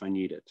bench if I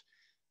need it?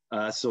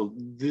 So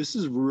this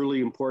is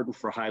really important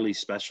for highly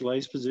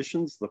specialized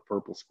positions, the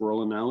purple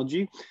squirrel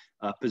analogy,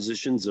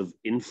 positions of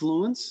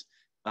influence,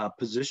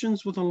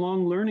 positions with a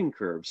long learning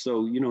curve.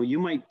 So, you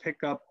might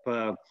pick up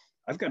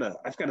I've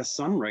got a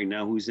son right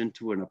now who's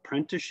into an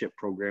apprenticeship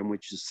program,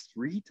 which is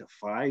 3 to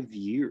 5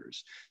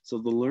 years. So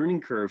the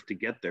learning curve to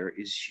get there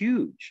is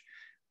huge.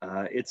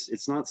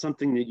 It's not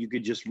something that you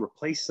could just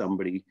replace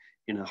somebody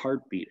in a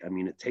heartbeat. I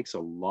mean, it takes a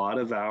lot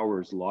of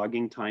hours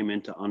logging time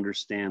in to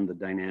understand the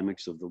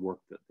dynamics of the work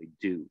that they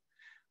do.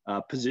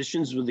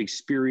 Positions with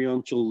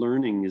experiential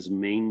learning is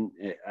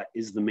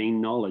the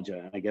main knowledge.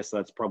 I guess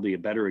that's probably a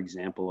better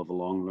example of a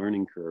long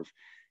learning curve.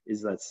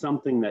 Is that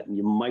something that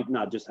you might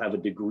not just have a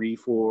degree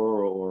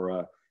for or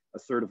a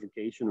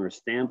certification or a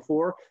stamp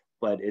for,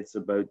 but it's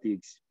about the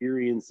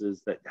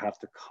experiences that have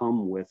to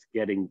come with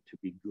getting to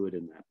be good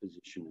in that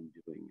position and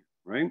doing it,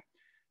 right?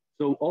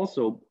 So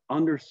also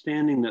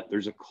understanding that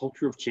there's a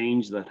culture of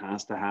change that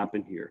has to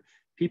happen here.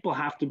 People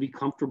have to be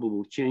comfortable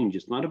with change.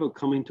 It's not about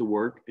coming to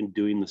work and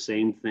doing the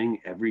same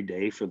thing every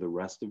day for the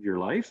rest of your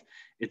life.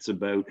 It's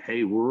about,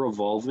 hey, we're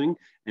evolving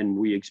and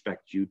we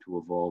expect you to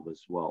evolve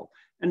as well.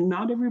 And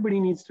not everybody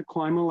needs to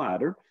climb a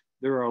ladder.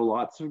 There are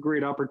lots of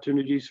great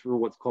opportunities for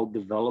what's called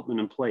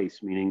development in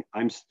place, meaning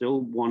I'm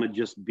still want to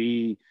just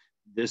be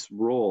this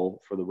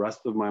role for the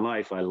rest of my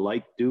life. I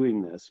like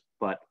doing this,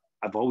 but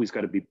I've always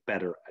got to be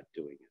better at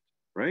doing it,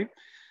 right?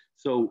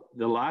 So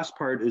the last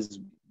part is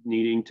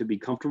needing to be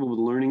comfortable with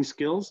learning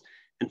skills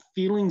and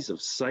feelings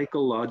of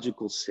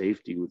psychological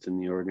safety within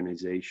the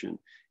organization.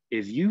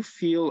 If you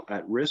feel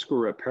at risk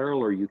or at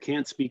peril, or you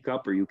can't speak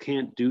up, or you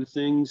can't do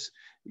things,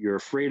 you're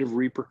afraid of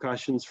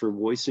repercussions for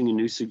voicing a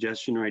new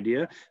suggestion or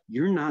idea,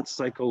 you're not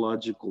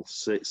psychologically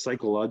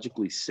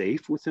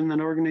safe within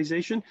that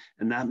organization.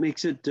 And that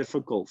makes it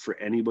difficult for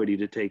anybody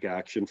to take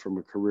action from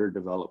a career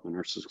development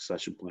or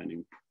succession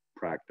planning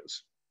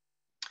practice.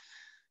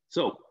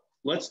 So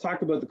let's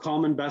talk about the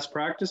common best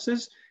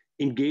practices.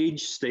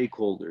 Engage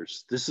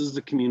stakeholders. This is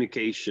the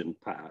communication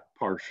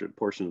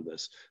portion of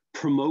this.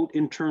 Promote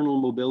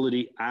internal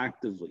mobility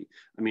actively.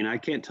 I mean, I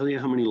can't tell you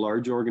how many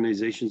large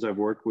organizations I've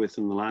worked with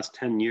in the last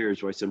 10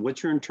 years where I said,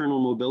 what's your internal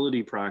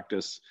mobility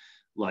practice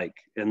like?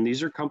 And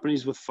these are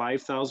companies with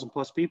 5,000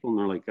 plus people. And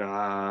they're like,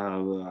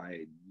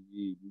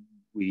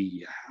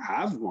 we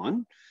have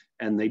one.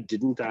 And they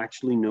didn't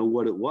actually know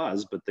what it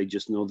was, but they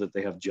just know that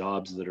they have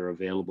jobs that are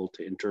available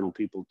to internal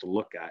people to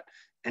look at.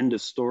 End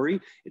of story.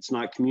 It's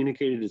not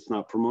communicated, it's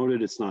not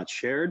promoted, it's not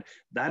shared.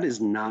 That is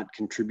not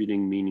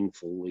contributing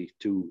meaningfully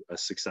to a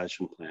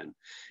succession plan.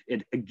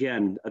 It,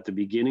 again, at the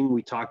beginning,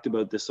 we talked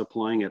about this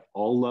applying at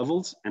all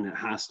levels, and it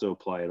has to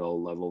apply at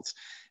all levels.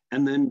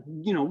 And then,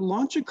 you know,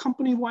 launch a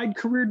company-wide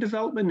career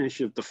development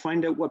initiative to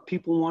find out what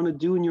people want to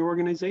do in your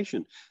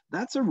organization.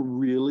 That's a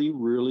really,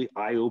 really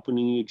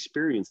eye-opening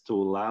experience to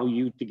allow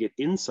you to get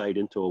insight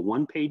into a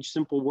one-page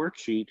simple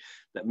worksheet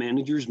that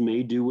managers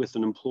may do with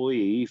an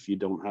employee. If you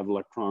don't have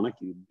electronic,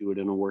 you do it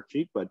in a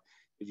worksheet. But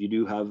if you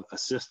do have a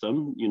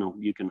system, you know,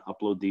 you can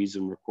upload these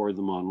and record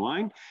them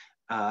online.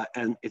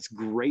 And it's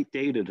great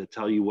data to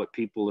tell you what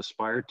people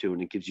aspire to,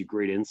 and it gives you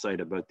great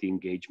insight about the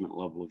engagement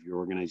level of your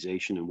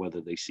organization and whether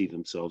they see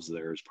themselves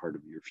there as part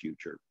of your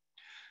future.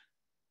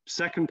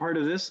 Second part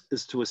of this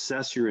is to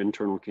assess your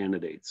internal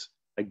candidates.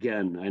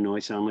 Again, I know I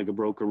sound like a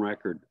broken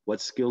record.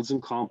 What skills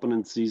and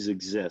competencies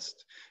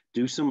exist?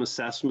 Do some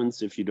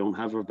assessments if you don't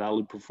have a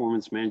valid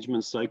performance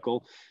management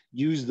cycle.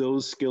 Use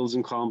those skills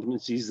and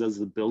competencies as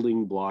the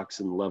building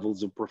blocks and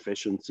levels of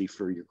proficiency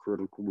for your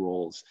critical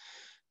roles.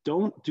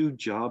 Don't do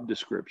job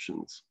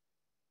descriptions.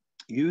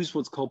 Use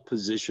what's called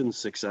position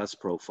success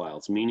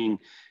profiles, meaning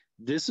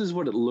this is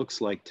what it looks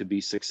like to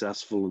be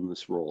successful in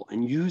this role,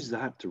 and use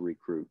that to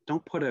recruit.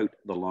 Don't put out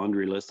the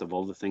laundry list of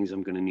all the things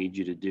I'm going to need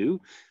you to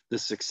do. The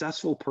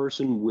successful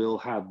person will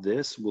have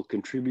this, will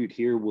contribute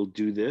here, will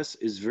do this,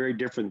 is very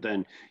different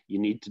than you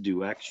need to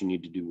do X, you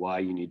need to do Y,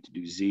 you need to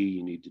do Z,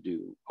 you need to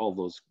do all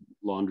those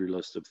laundry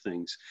list of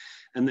things.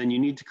 And then you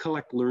need to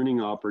collect learning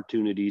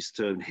opportunities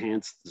to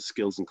enhance the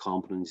skills and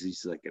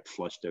competencies that get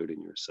flushed out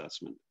in your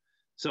assessment.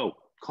 So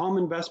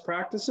common best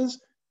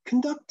practices,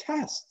 conduct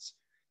tests.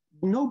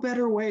 No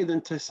better way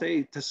than to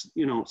say to,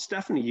 you know,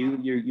 Stephanie,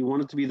 you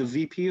wanted to be the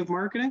VP of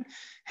marketing.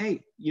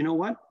 Hey, you know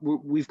what?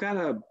 We've got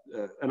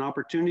an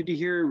opportunity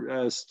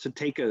here to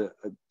take a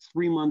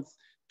 3-month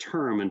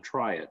term and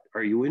try it.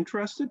 Are you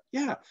interested?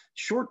 Yeah.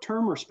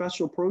 Short-term or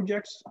special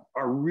projects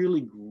are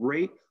really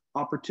great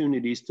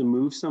opportunities to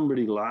move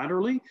somebody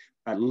laterally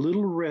at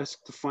little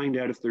risk to find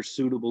out if they're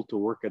suitable to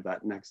work at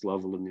that next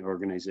level in the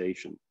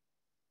organization.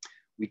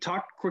 We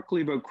talked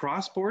quickly about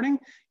cross-boarding.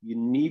 You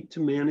need to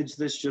manage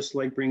this just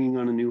like bringing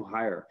on a new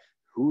hire.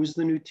 Who's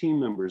the new team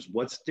members?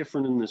 What's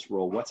different in this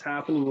role? What's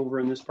happening over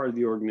in this part of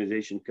the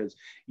organization? Because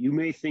you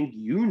may think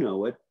you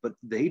know it, but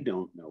they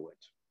don't know it,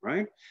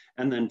 right?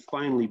 And then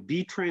finally,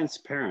 be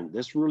transparent.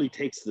 This really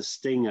takes the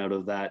sting out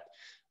of that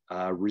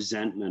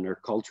resentment or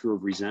culture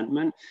of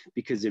resentment,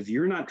 because if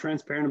you're not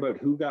transparent about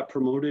who got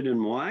promoted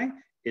and why,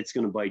 it's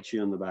going to bite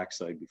you on the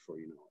backside before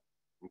you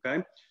know it,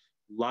 okay?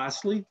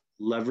 Lastly,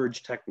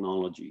 leverage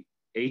technology.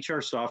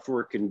 HR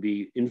software can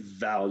be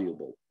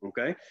invaluable,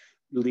 okay?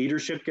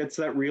 Leadership gets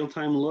that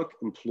real-time look.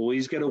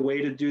 Employees get a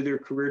way to do their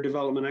career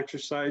development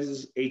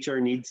exercises. HR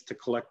needs to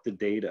collect the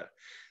data.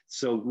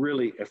 So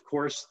really, of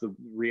course, the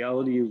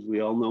reality is we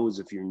all know is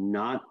if you're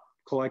not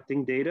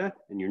collecting data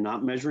and you're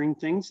not measuring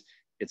things,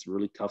 it's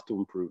really tough to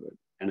improve it.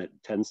 And it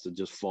tends to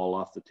just fall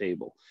off the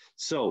table.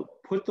 So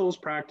put those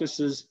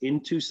practices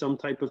into some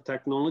type of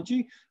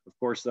technology. Of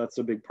course, that's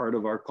a big part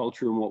of our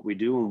culture and what we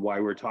do and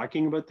why we're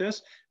talking about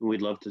this. And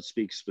we'd love to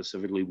speak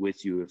specifically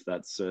with you if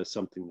that's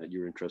something that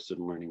you're interested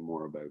in learning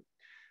more about.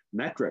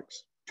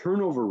 Metrics,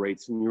 turnover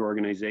rates in your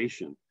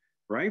organization,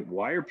 right?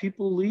 Why are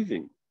people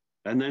leaving?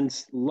 And then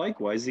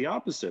likewise, the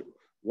opposite.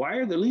 Why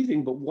are they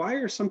leaving? But why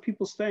are some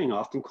people staying?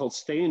 Often called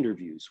stay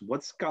interviews.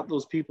 What's got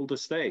those people to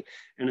stay?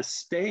 And it's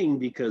staying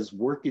because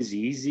work is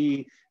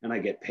easy and I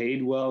get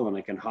paid well and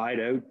I can hide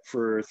out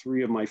for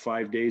 3 of my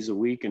 5 days a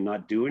week and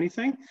not do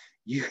anything.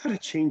 You got to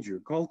change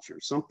your culture.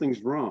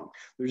 Something's wrong.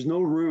 There's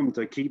no room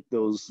to keep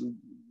those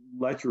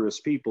lecherous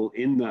people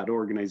in that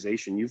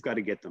organization. You've got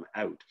to get them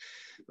out,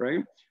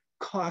 right?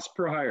 Cost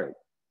per hire.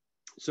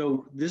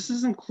 So this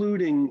is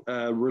including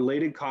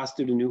related cost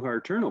due to new hire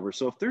turnover.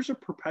 So if there's a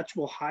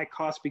perpetual high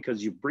cost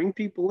because you bring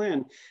people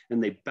in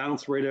and they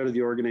bounce right out of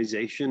the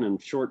organization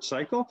and short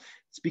cycle,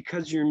 it's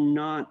because you're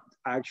not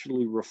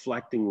actually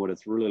reflecting what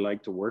it's really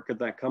like to work at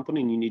that company,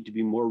 and you need to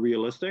be more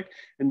realistic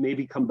and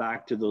maybe come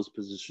back to those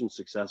position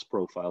success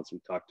profiles we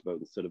talked about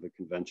instead of a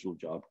conventional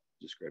job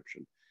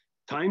description.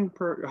 Time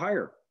per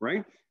hire,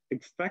 right?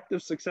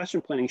 Effective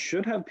succession planning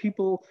should have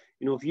people,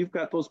 if you've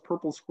got those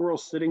purple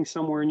squirrels sitting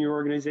somewhere in your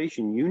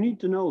organization, you need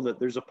to know that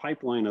there's a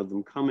pipeline of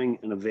them coming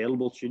and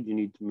available should you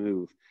need to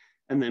move.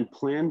 And then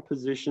plan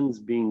positions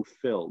being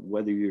filled,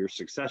 whether your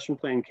succession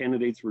plan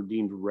candidates were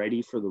deemed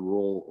ready for the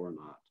role or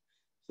not.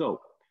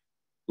 So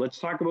let's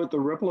talk about the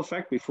ripple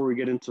effect before we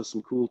get into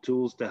some cool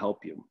tools to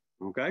help you,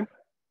 okay?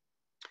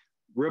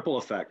 Ripple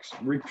effects,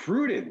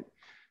 recruiting.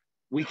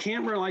 We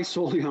can't rely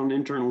solely on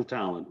internal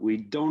talent. We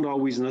don't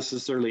always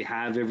necessarily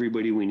have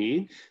everybody we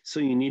need. So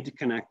you need to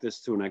connect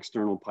this to an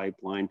external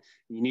pipeline.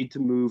 You need to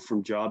move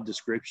from job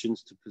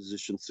descriptions to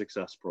position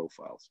success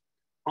profiles.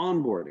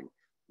 Onboarding.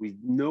 We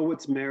know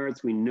its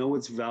merits. We know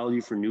its value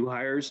for new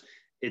hires.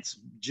 It's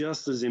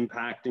just as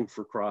impacting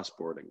for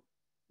cross-boarding.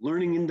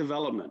 Learning and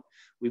development.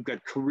 We've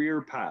got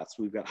career paths,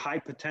 we've got high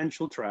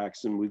potential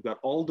tracks, and we've got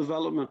all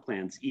development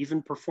plans,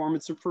 even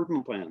performance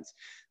improvement plans.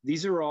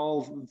 These are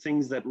all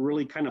things that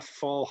really kind of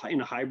fall in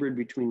a hybrid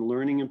between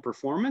learning and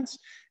performance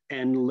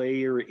and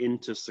layer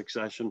into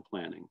succession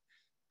planning.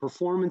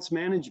 Performance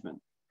management.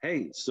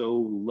 Hey, so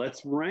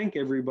let's rank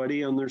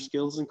everybody on their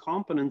skills and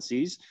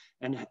competencies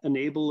and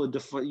enable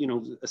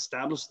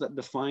establish that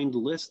defined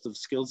list of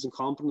skills and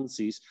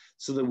competencies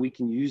so that we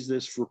can use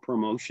this for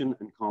promotion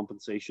and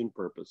compensation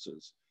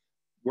purposes.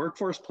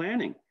 Workforce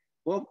planning.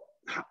 Well,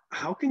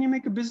 how can you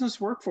make a business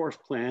workforce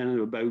plan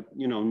about,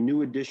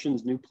 new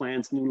additions, new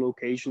plants, new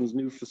locations,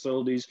 new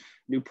facilities,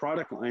 new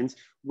product lines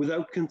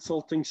without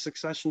consulting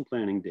succession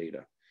planning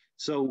data?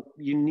 So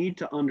you need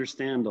to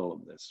understand all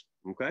of this,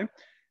 okay?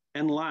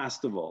 And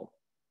last of all,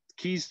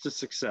 keys to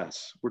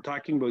success. We're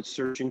talking about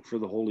searching for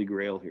the Holy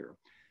Grail here.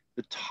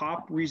 The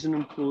top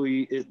reason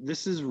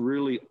this is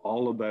really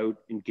all about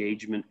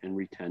engagement and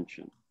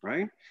retention,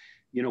 right?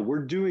 We're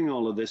doing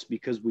all of this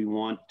because we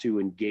want to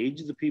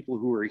engage the people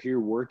who are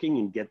here working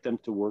and get them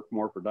to work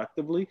more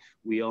productively.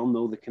 We all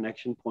know the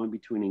connection point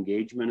between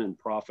engagement and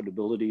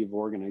profitability of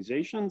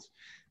organizations.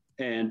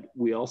 And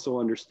we also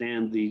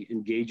understand the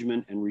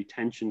engagement and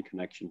retention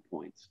connection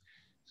points.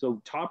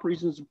 So top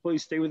reasons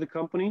employees stay with the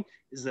company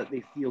is that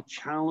they feel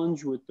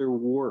challenged with their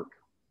work.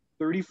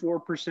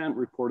 34%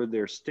 reported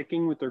they're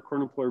sticking with their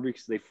current employer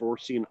because they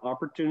foresee an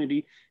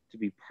opportunity to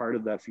be part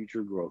of that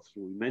future growth. So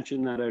we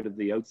mentioned that out of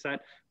the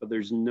outset, but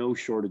there's no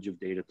shortage of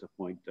data to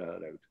point that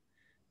out.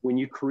 When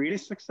you create a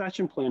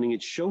succession planning,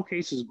 it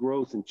showcases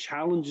growth and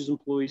challenges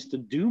employees to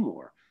do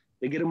more.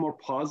 They get a more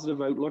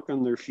positive outlook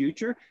on their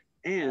future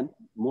and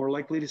more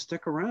likely to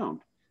stick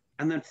around.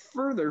 And then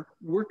further,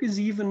 work is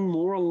even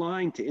more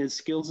aligned to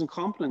skills and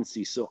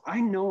competencies. So I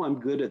know I'm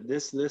good at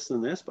this,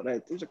 and this,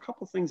 but there's a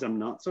couple things I'm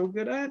not so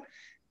good at,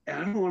 and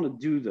I don't want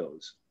to do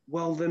those.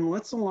 Well, then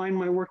let's align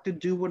my work to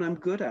do what I'm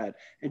good at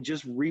and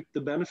just reap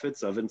the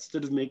benefits of it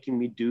instead of making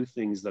me do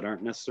things that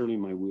aren't necessarily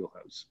my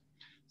wheelhouse.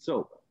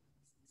 So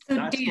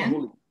that's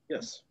Dan,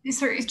 yes.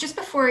 Sorry, just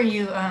before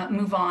you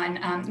move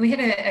on, we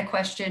had a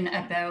question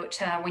about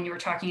when you were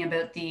talking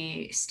about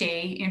the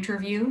stay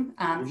interview.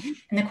 And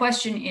the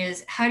question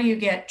is, how do you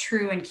get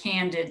true and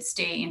candid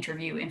stay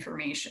interview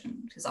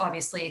information? Because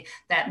obviously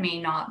that may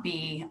not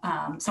be,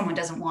 someone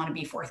doesn't want to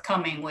be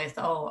forthcoming with,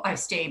 oh, I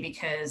stay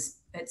because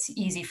it's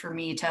easy for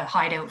me to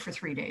hide out for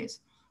 3 days.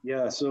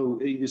 Yeah, so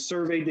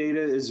survey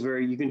data is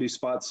you can do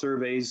spot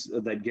surveys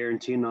that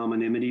guarantee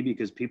anonymity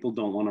because people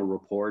don't want to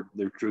report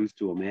their truth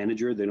to a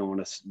manager. They don't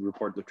want to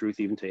report the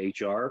truth even to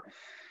HR.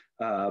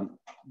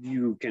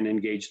 You can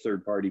engage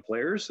third-party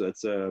players.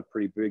 That's a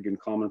pretty big and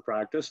common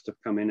practice to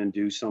come in and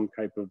do some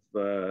type of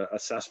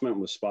assessment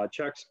with spot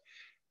checks.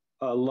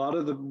 A lot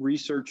of the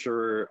research,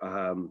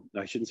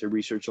 I shouldn't say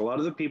research, a lot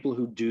of the people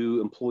who do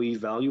employee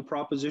value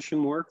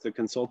proposition work, the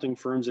consulting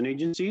firms and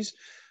agencies,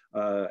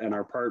 and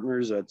our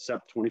partners at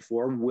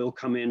SEP24 will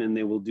come in and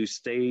they will do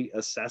stay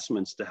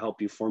assessments to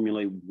help you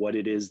formulate what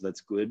it is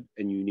that's good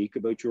and unique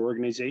about your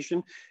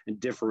organization and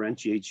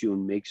differentiates you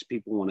and makes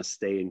people want to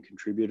stay and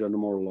contribute in a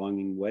more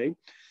longing way.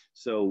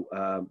 So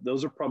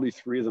those are probably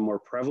three of the more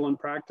prevalent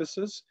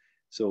practices.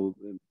 So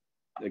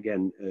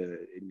again,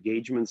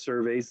 engagement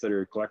surveys that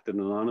are collected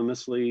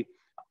anonymously.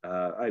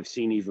 I've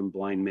seen even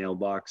blind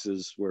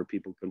mailboxes where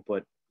people can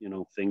put, you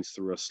know, things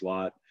through a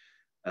slot.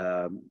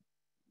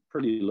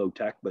 Pretty low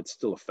tech, but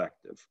still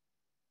effective.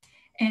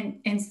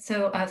 And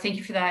so thank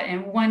you for that.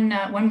 And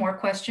one more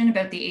question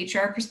about the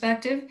HR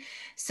perspective.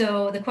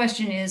 So the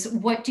question is,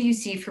 what do you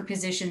see for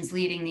positions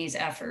leading these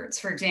efforts?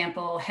 For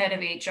example, head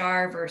of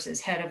HR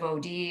versus head of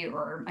OD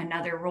or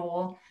another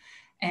role?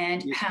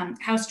 And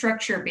how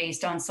structure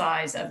based on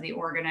size of the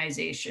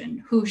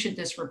organization? Who should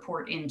this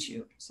report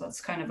into? So that's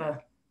kind of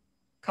a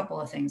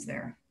couple of things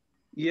there.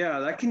 Yeah,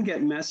 that can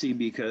get messy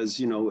because,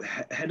 you know,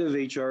 head of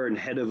HR and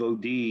head of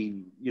OD,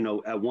 you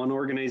know, at one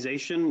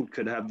organization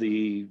could have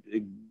the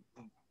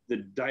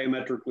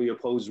diametrically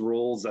opposed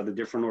roles at a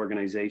different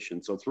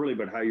organization. So it's really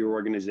about how your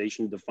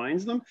organization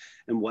defines them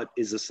and what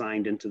is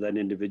assigned into that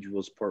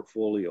individual's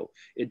portfolio.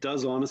 It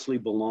does honestly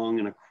belong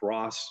in a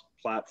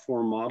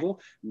cross-platform model,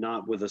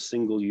 not with a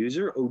single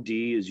user. OD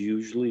is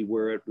usually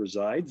where it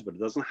resides, but it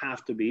doesn't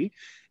have to be.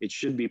 It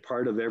should be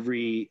part of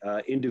every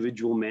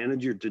individual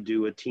manager to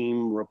do a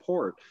team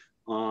report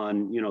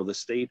on, you know, the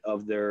state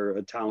of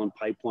their talent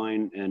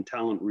pipeline and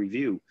talent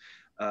review.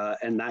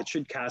 And that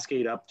should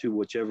cascade up to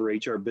whichever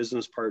HR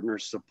business partner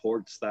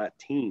supports that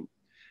team.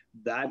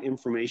 That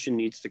information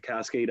needs to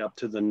cascade up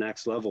to the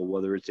next level,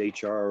 whether it's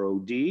HR or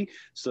OD,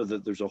 so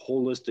that there's a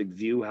holistic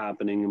view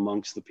happening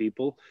amongst the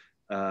people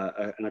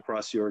and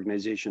across the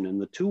organization. And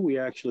the tool we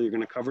actually are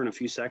going to cover in a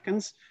few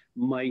seconds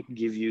might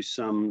give you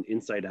some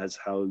insight as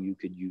how you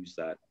could use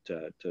that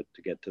to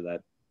get to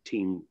that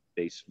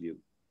team-based view.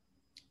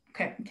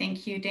 Okay,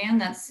 thank you, Dan.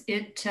 That's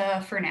it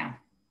for now.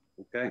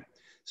 Okay,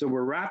 so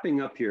we're wrapping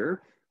up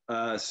here.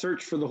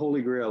 Search for the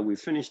Holy Grail, we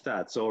finished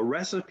that. So a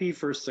recipe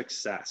for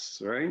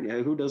success, right?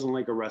 Yeah, who doesn't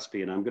like a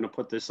recipe? And I'm going to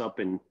put this up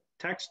in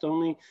text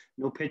only,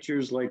 no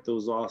pictures like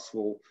those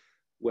awful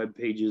web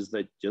pages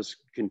that just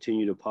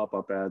continue to pop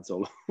up ads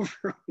all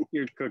over when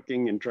you're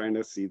cooking and trying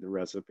to see the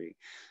recipe.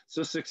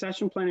 So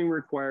succession planning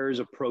requires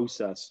a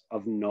process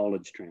of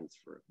knowledge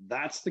transfer.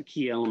 That's the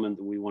key element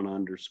that we want to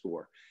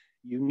underscore.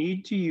 You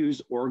need to use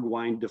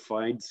org-wide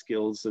defined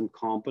skills and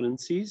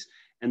competencies,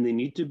 and they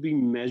need to be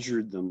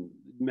measured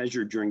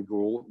during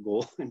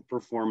goal and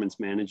performance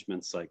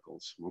management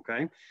cycles,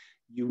 okay?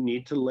 You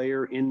need to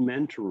layer in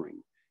mentoring.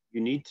 You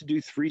need to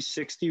do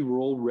 360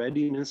 role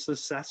readiness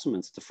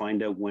assessments to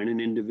find out when an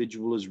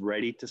individual is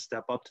ready to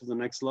step up to the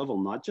next level,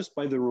 not just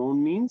by their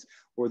own means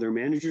or their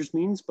manager's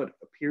means, but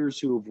peers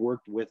who have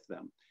worked with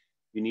them.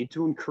 You need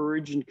to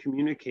encourage and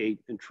communicate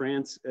and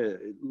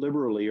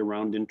liberally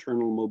around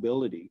internal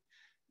mobility.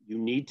 You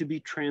need to be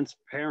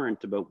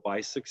transparent about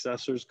why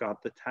successors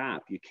got the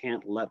tap. You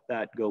can't let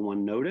that go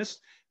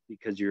unnoticed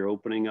because you're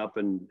opening up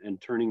and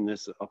turning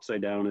this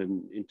upside down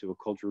and into a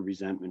culture of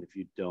resentment if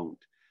you don't.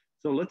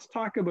 So let's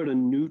talk about a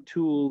new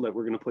tool that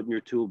we're going to put in your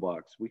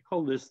toolbox. We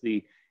call this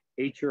the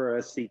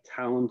HRSC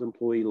Talent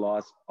Employee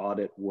Loss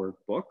Audit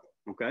Workbook,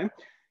 okay?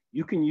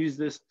 You can use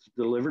this to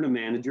deliver to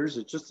managers.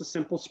 It's just a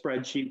simple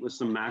spreadsheet with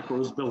some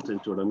macros built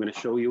into it. I'm going to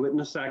show you it in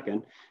a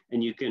second.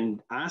 And you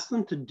can ask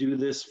them to do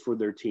this for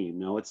their team.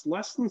 Now, it's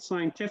less than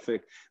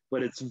scientific,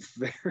 but it's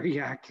very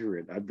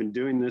accurate. I've been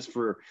doing this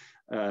for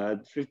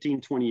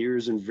 15, 20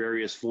 years in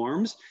various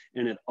forms,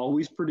 and it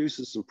always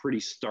produces some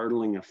pretty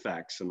startling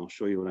effects. And I'll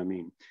show you what I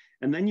mean.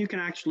 And then you can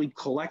actually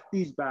collect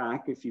these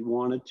back if you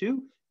wanted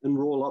to and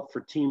roll up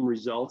for team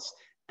results.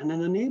 And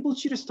it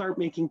enables you to start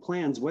making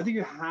plans, whether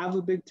you have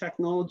a big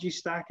technology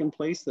stack in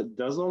place that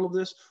does all of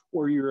this,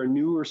 or you're a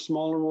newer,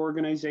 smaller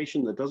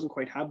organization that doesn't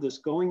quite have this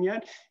going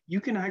yet, you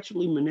can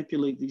actually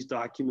manipulate these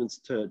documents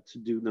to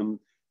do them,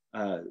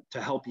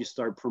 to help you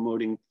start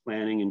promoting,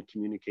 planning, and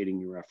communicating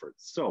your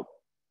efforts. So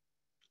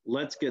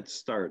let's get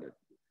started.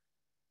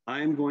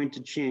 I'm going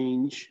to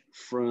change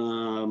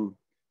from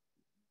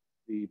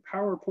the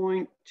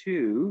PowerPoint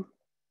to,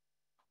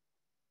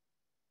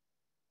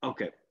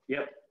 okay,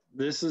 yep.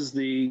 This is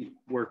the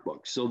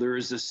workbook. So there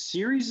is a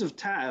series of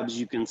tabs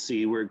you can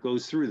see where it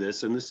goes through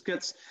this, and this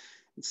gets,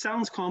 it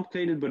sounds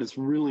complicated, but it's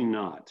really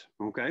not,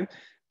 okay?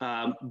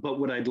 But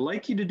what I'd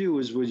like you to do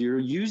is when you're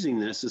using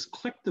this is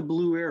click the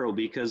blue arrow,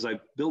 because I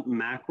built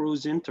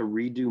macros in to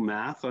redo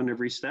math on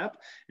every step.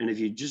 And if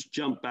you just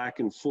jump back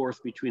and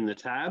forth between the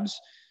tabs,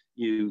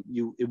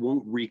 it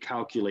won't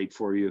recalculate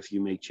for you if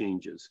you make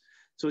changes.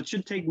 So it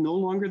should take no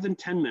longer than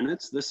 10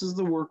 minutes. This is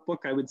the workbook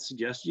I would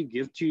suggest you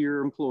give to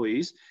your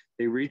employees.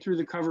 They read through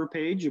the cover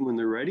page, and when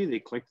they're ready, they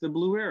click the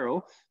blue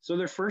arrow. So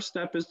their first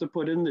step is to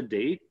put in the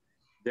date,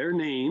 their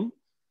name,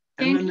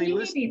 and then they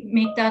list. Maybe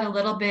make that a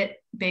little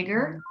bit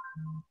bigger?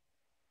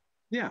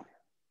 Yeah.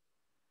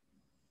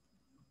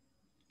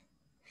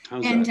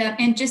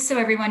 And just so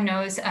everyone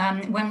knows,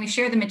 when we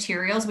share the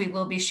materials, we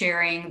will be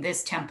sharing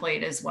this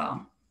template as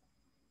well.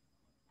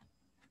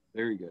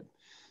 Very good.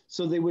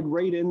 So they would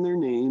write in their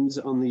names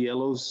on the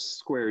yellow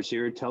squares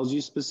here. It tells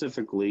you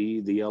specifically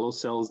the yellow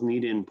cells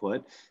need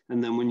input.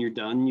 And then when you're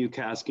done, you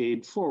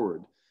cascade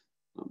forward.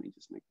 Let me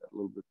just make that a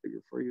little bit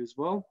bigger for you as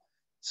well.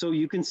 So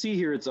you can see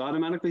here, it's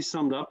automatically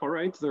summed up. All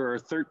right, there are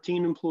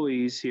 13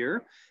 employees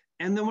here.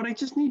 And then what I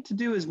just need to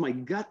do is my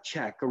gut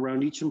check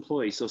around each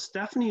employee. So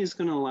Stephanie is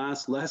gonna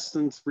last less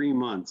than 3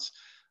 months.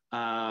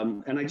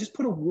 And I just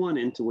put a 1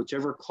 into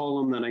whichever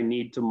column that I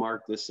need to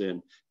mark this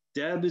in.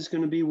 Deb is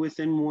gonna be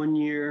within 1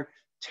 year.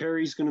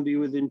 Terry's gonna be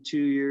within 2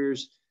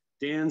 years.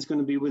 Dan's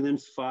gonna be within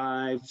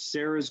 5.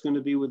 Sarah's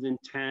gonna be within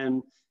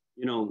 10.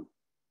 You know,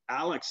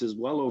 Alex is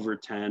well over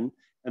 10.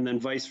 And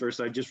then vice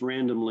versa. I just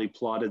randomly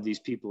plotted these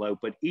people out,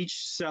 but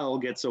each cell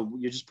gets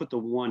you just put the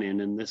 1 in,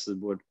 and this is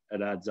what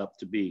it adds up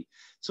to be.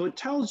 So it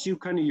tells you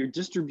kind of your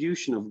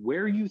distribution of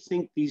where you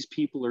think these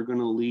people are going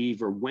to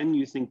leave, or when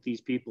you think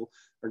these people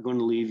are going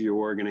to leave your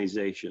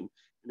organization.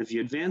 And if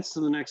you advance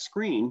to the next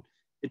screen,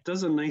 it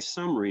does a nice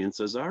summary and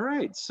says, all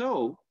right,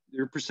 so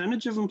your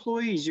percentage of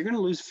employees, you're going to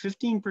lose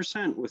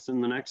 15% within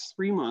the next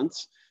 3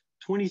 months,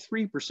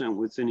 23%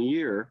 within a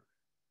year,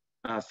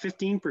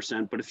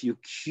 15%, but if you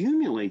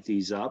accumulate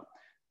these up,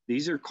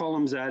 these are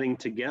columns adding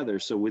together.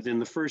 So within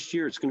the first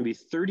year, it's going to be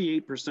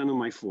 38% of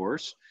my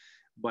force.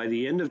 By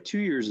the end of 2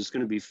 years, it's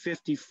going to be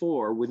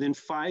 54. Within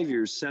 5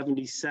 years,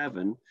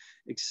 77,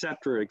 et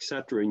cetera, et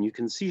cetera. And you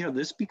can see how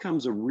this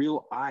becomes a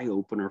real eye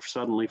opener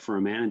suddenly for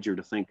a manager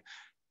to think,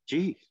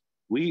 gee,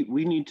 we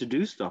need to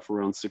do stuff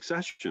around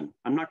succession.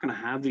 I'm not going to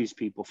have these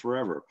people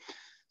forever.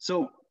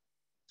 So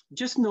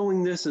just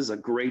knowing this is a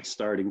great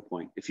starting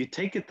point. If you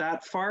take it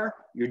that far,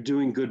 you're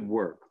doing good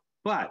work.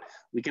 But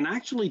we can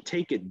actually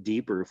take it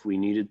deeper if we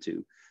needed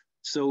to.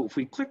 So if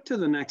we click to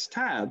the next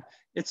tab,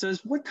 it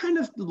says, what kind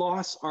of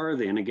loss are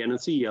they? And again,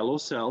 it's a yellow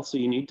cell, so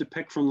you need to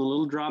pick from the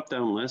little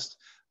drop-down list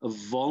of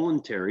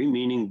voluntary,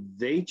 meaning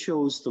they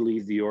chose to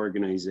leave the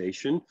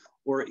organization,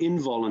 or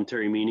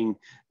involuntary, meaning,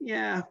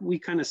 yeah, we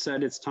kind of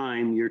said it's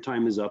time, your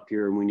time is up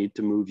here, and we need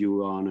to move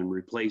you on and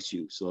replace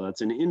you. So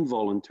that's an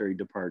involuntary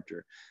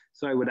departure.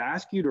 So I would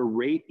ask you to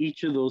rate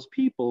each of those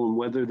people and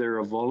whether they're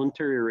a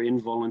voluntary or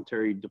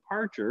involuntary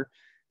departure.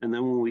 And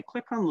then when we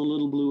click on the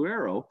little blue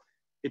arrow,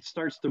 it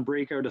starts to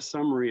break out a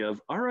summary of,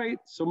 all right,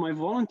 so my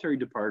voluntary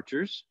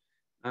departures,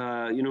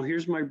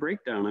 here's my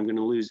breakdown. I'm going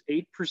to lose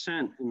 8%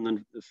 in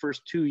the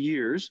first 2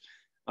 years,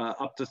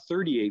 up to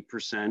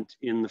 38%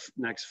 in the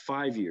next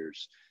 5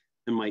 years.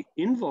 And my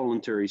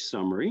involuntary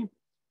summary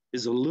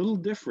is a little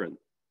different,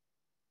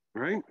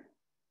 all right?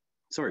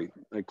 Sorry,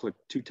 I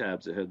clicked 2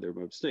 tabs ahead there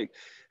by mistake.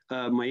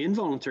 My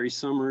involuntary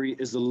summary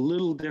is a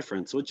little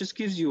different. So it just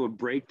gives you a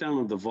breakdown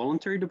of the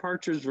voluntary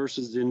departures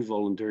versus the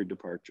involuntary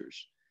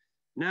departures.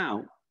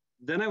 Now,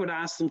 then I would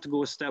ask them to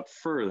go a step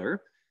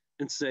further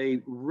and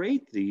say,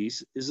 rate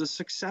these, is a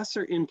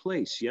successor in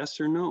place, yes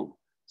or no?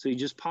 So you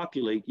just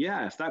populate,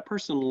 yeah, if that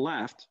person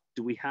left,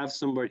 do we have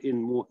somebody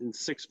in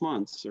 6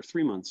 months or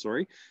 3 months,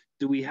 sorry,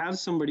 do we have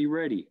somebody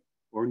ready?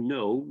 Or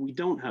no, we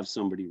don't have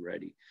somebody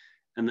ready.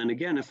 And then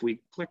again, if we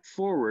click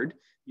forward,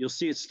 you'll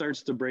see it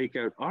starts to break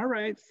out. All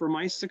right, for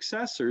my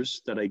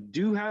successors that I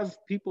do have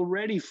people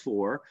ready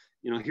for,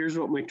 here's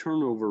what my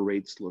turnover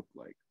rates look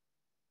like.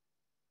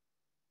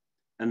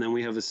 And then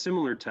we have a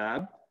similar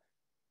tab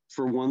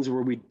for ones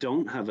where we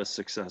don't have a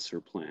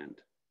successor planned,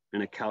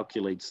 and it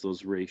calculates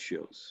those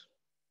ratios,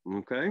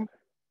 okay?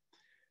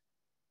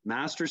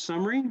 Master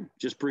summary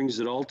just brings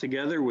it all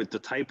together with the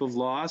type of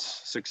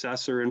loss,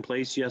 successor in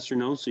place, yes or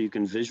no, so you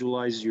can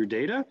visualize your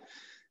data.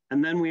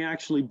 And then we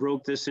actually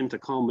broke this into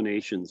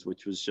combinations,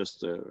 which was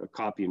just a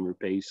copy and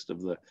repaste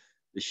of the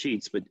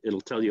sheets, but it'll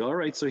tell you, all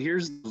right, so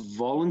here's the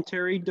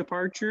voluntary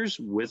departures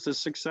with a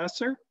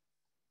successor.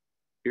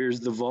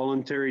 Here's the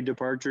voluntary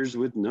departures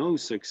with no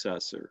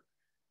successor.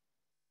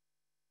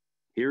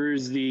 Here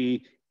is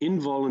the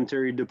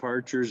involuntary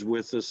departures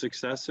with a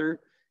successor.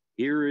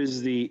 Here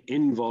is the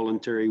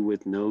involuntary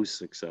with no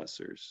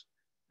successors.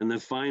 And then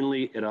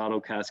finally, it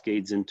auto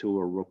cascades into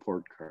a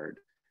report card.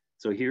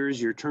 So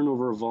here's your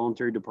turnover of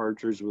voluntary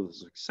departures with a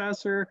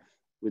successor,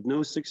 with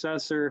no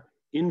successor,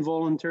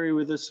 involuntary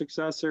with a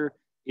successor,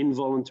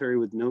 involuntary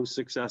with no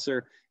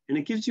successor. And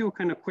it gives you a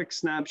kind of quick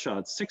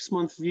snapshot,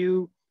 6-month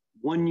view,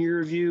 1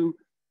 year view,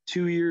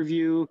 2 year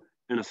view,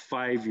 and a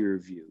 5 year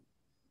view.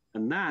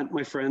 And that,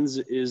 my friends,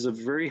 is a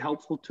very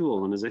helpful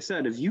tool. And as I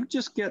said, if you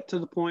just get to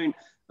the point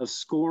of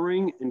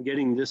scoring and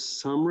getting this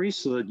summary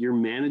so that your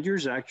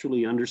managers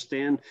actually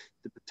understand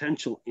the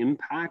potential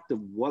impact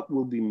of what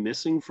will be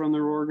missing from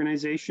their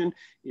organization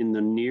in the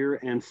near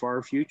and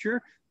far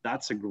future,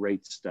 that's a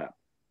great step.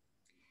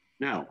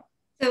 Now,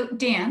 so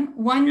Dan,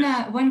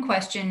 one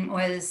question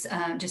was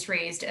just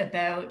raised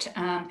about,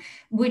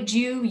 would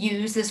you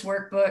use this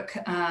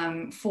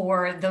workbook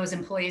for those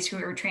employees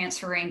who are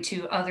transferring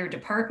to other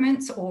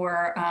departments,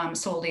 or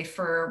solely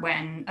for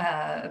when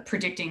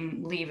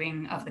predicting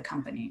leaving of the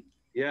company?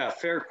 Yeah,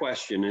 fair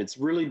question. It's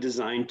really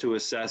designed to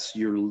assess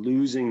you're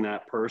losing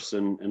that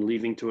person and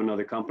leaving to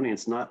another company.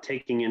 It's not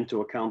taking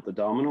into account the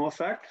domino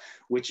effect,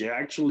 which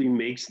actually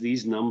makes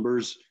these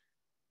numbers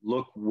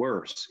look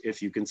worse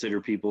if you consider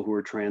people who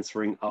are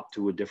transferring up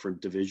to a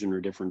different division or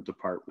different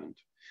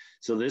department.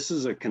 So this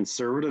is a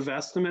conservative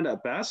estimate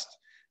at best.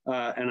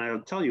 And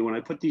I'll tell you, when I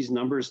put these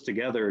numbers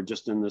together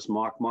just in this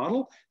mock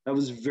model, that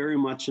was very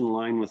much in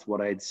line with what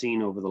I had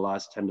seen over the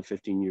last 10 to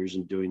 15 years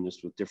in doing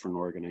this with different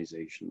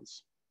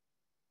organizations.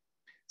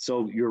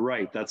 So you're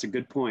right, that's a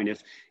good point.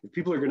 If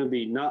people are going to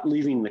be not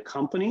leaving the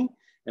company,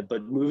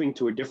 but moving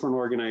to a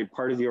different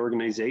part of the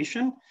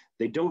organization,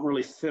 they don't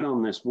really fit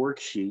on this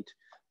worksheet.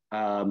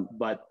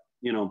 But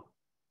you know,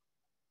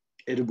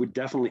 it would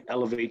definitely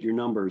elevate your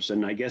numbers.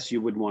 And I guess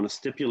you would want to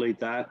stipulate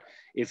that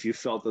if you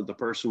felt that the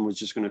person was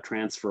just going to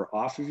transfer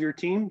off of your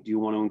team. Do you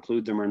want to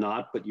include them or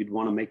not? But you'd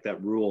want to make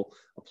that rule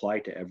apply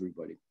to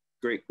everybody.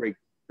 Great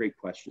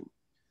question.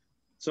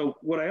 So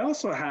what I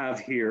also have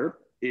here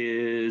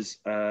is,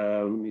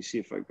 let me see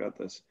if I've got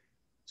this.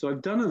 So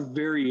I've done a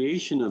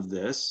variation of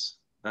this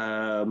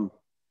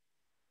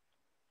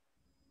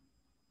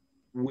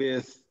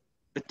with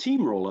a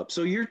team roll up.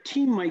 So your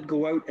team might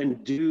go out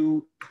and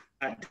do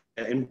that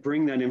and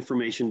bring that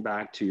information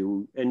back to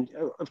you. And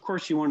of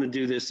course you want to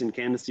do this in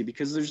candidacy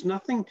because there's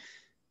nothing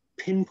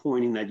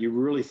pinpointing that you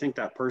really think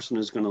that person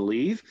is going to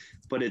leave,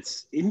 but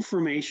it's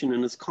information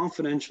and it's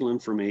confidential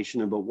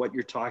information about what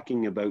you're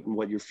talking about and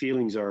what your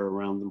feelings are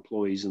around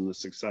employees and the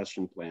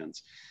succession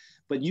plans.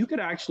 But you could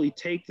actually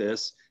take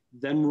this,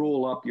 then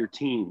roll up your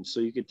team. So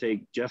you could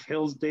take Jeff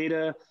Hill's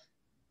data,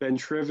 Ben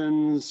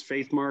Shrivens,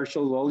 Faith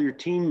Marshall, all your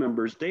team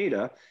members'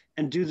 data,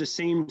 and do the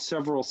same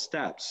several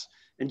steps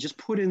and just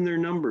put in their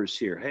numbers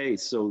here. Hey,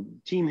 so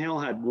Team Hill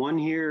had 1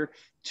 here,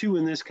 2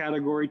 in this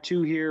category,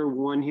 2 here,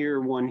 1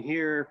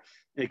 here,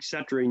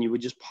 etc. And you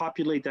would just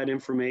populate that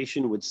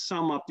information, would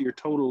sum up your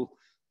total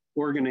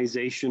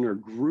organization or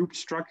group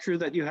structure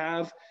that you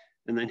have,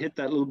 and then hit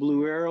that little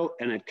blue arrow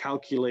and it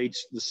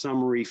calculates the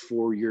summary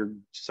for your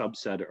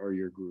subset or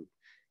your group.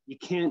 You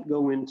can't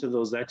go into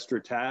those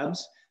extra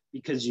tabs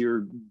because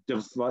you're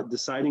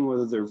deciding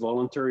whether they're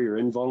voluntary or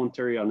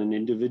involuntary on an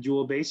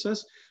individual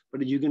basis,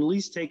 but you can at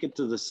least take it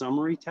to the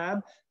summary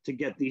tab to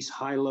get these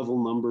high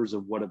level numbers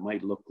of what it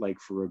might look like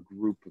for a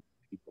group of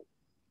people.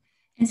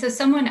 And so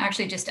someone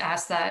actually just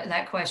asked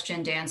that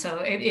question, Dan. So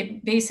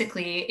it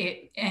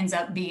basically ends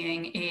up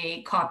being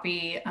a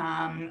copy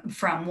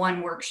from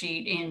one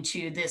worksheet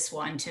into this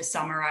one to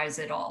summarize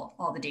it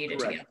all the data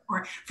together,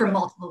 or from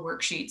multiple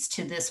worksheets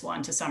to this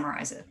one to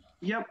summarize it.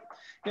 Yep.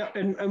 Yeah,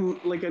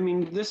 and like, I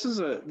mean, this is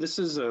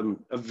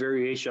a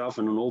variation off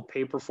an old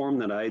paper form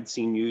that I had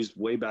seen used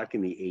way back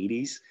in the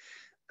 80s.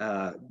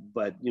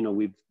 But, you know,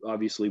 we've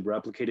obviously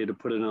replicated to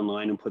put it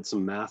online and put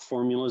some math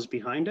formulas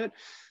behind it.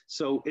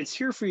 So it's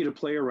here for you to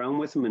play around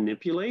with and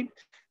manipulate,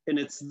 and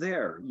it's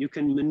there. You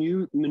can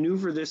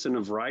maneuver this in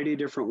a variety of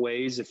different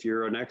ways. If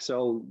you're an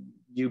Excel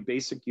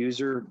basic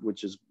user,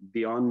 which is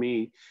beyond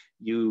me,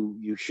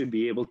 you should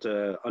be able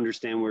to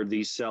understand where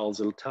these cells,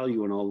 it'll tell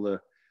you in all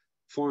the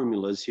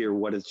formulas here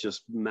what it's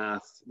just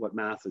what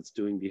math it's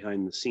doing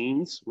behind the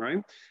scenes,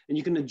 right? And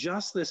you can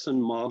adjust this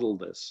and model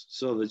this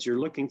so that you're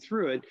looking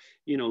through it,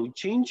 you know,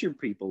 change your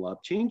people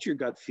up, change your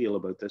gut feel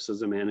about this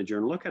as a manager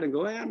and look at it and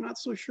go, hey, I'm not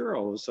so sure.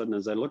 All of a sudden,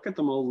 as I look at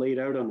them all laid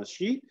out on a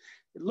sheet,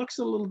 it looks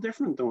a little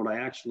different than what I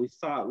actually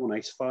thought when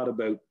I thought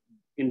about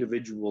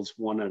individuals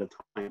one at a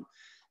time.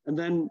 And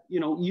then, you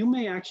know, you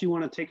may actually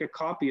want to take a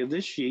copy of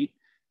this sheet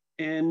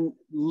and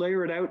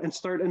layer it out and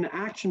start an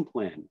action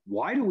plan.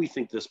 Why do we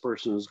think this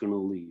person is going to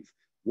leave?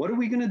 What are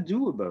we going to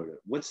do about it?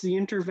 What's the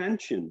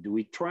intervention? Do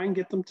we try and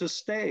get them to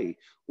stay?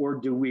 Or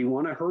do we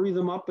want to hurry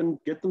them up and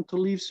get them to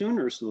leave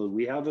sooner so that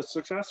we have a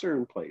successor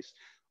in place?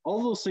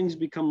 All those things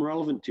become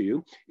relevant to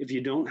you. If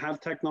you don't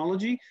have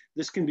technology,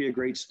 this can be a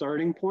great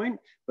starting point.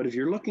 But if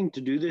you're looking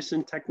to do this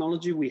in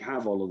technology, we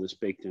have all of this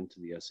baked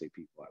into the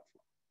SAP platform.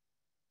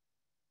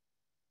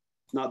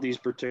 Not these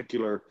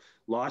particular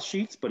loss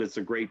sheets, but it's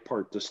a great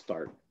part to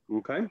start.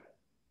 Okay.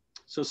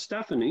 So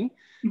Stephanie,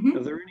 are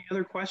there any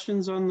other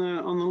questions on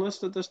the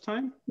list at this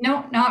time?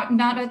 No,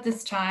 not at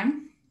this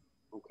time.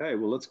 Okay,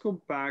 well, let's go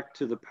back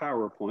to the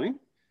PowerPoint.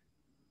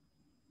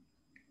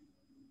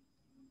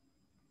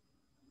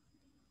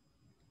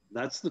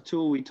 That's the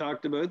tool we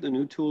talked about, the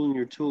new tool in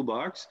your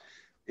toolbox.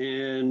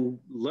 And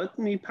let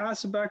me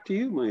pass it back to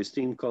you, my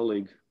esteemed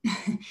colleague.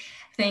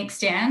 Thanks,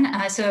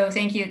 Dan. So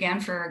thank you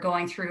again for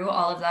going through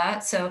all of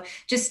that. So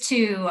just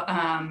to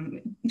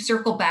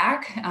circle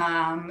back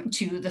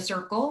to the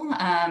circle.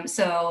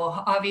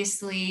 So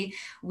obviously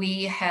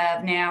we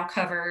have now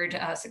covered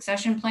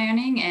succession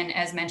planning. And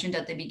as mentioned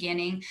at the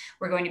beginning,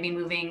 we're going to be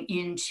moving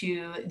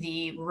into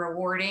the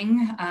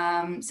rewarding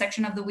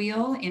section of the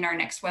wheel in our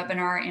next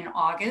webinar in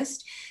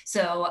August.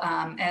 So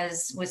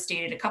as was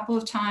stated a couple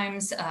of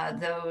times,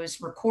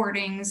 those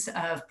recordings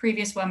of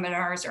previous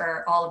webinars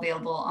are all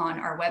available on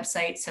our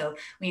website. So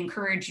we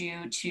encourage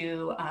you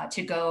to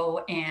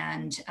go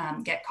and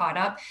get caught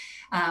up.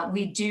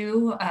 We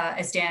do,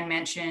 as Dan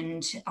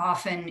mentioned,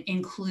 often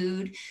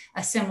include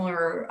a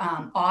similar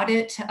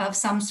audit of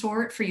some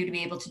sort for you to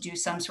be able to do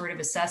some sort of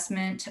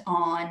assessment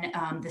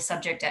on the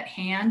subject at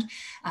hand.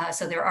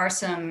 So there are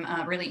some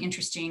really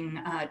interesting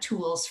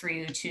tools for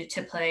you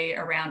to play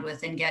around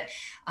with and get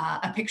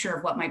a picture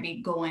of what might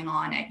be going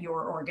on at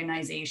your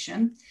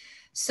organization.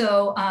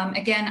 So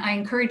again, I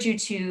encourage you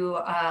to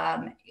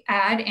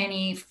add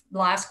any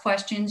last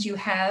questions you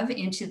have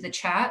into the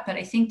chat, but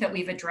I think that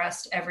we've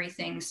addressed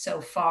everything so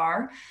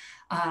far.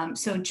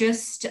 So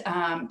just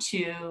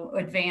to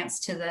advance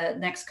to the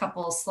next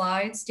couple of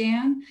slides,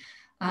 Dan.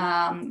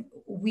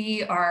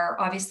 We are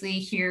obviously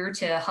here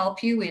to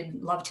help you. We'd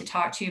love to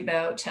talk to you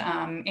about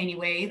any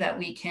way that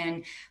we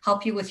can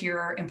help you with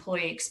your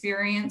employee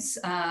experience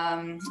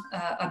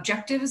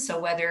objectives. So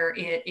whether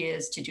it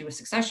is to do with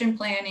succession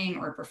planning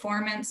or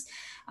performance,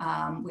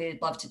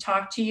 we'd love to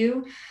talk to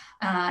you.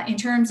 In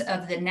terms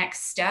of the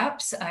next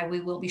steps, we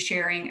will be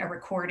sharing a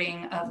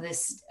recording of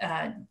this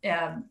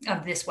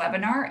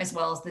webinar, as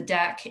well as the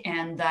deck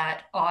and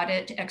that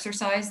audit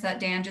exercise that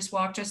Dan just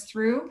walked us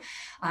through.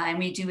 And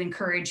we do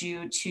encourage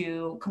you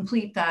to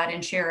complete that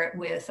and share it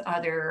with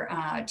other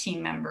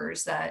team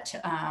members that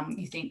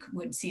you think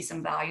would see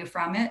some value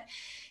from it.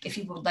 If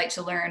you would like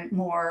to learn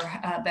more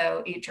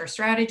about HR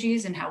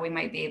strategies and how we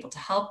might be able to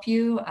help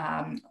you,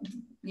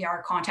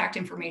 our contact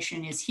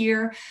information is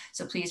here,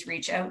 so please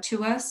reach out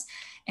to us.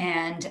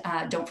 And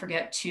don't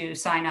forget to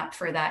sign up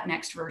for that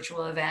next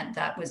virtual event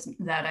that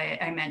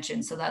I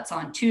mentioned. So that's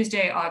on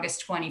Tuesday,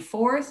 August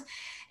 24th.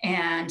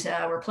 And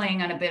we're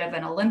playing on a bit of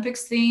an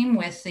Olympics theme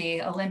with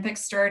the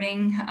Olympics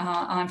starting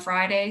on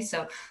Friday.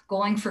 So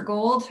going for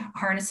gold,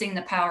 harnessing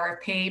the power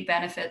of pay,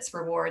 benefits,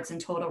 rewards, and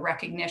total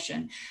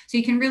recognition. So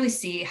you can really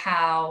see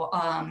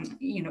how,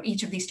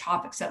 each of these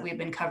topics that we've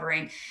been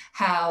covering,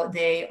 how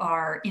they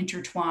are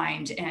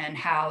intertwined and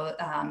how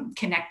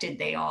connected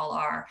they all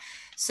are.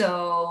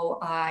 So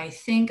I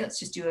think let's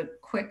just do a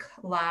quick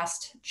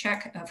last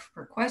check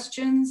for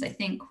questions. I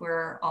think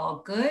we're all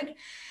good.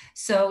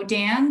 So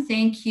Dan,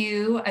 thank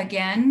you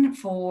again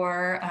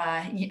for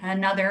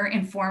another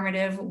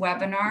informative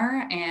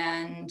webinar.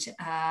 And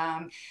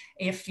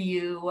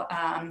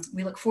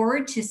we look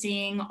forward to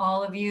seeing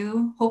all of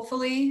you,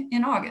 hopefully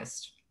in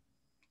August.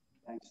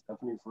 Thanks,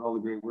 Stephanie, for all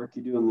the great work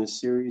you do in this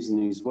series and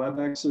these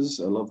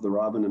WebExes. I love the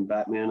Robin and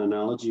Batman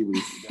analogy.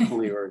 We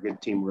definitely are a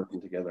good team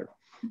working together.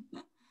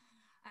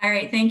 All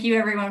right. Thank you,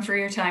 everyone, for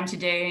your time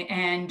today.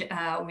 And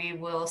we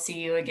will see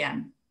you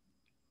again.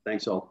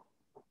 Thanks all.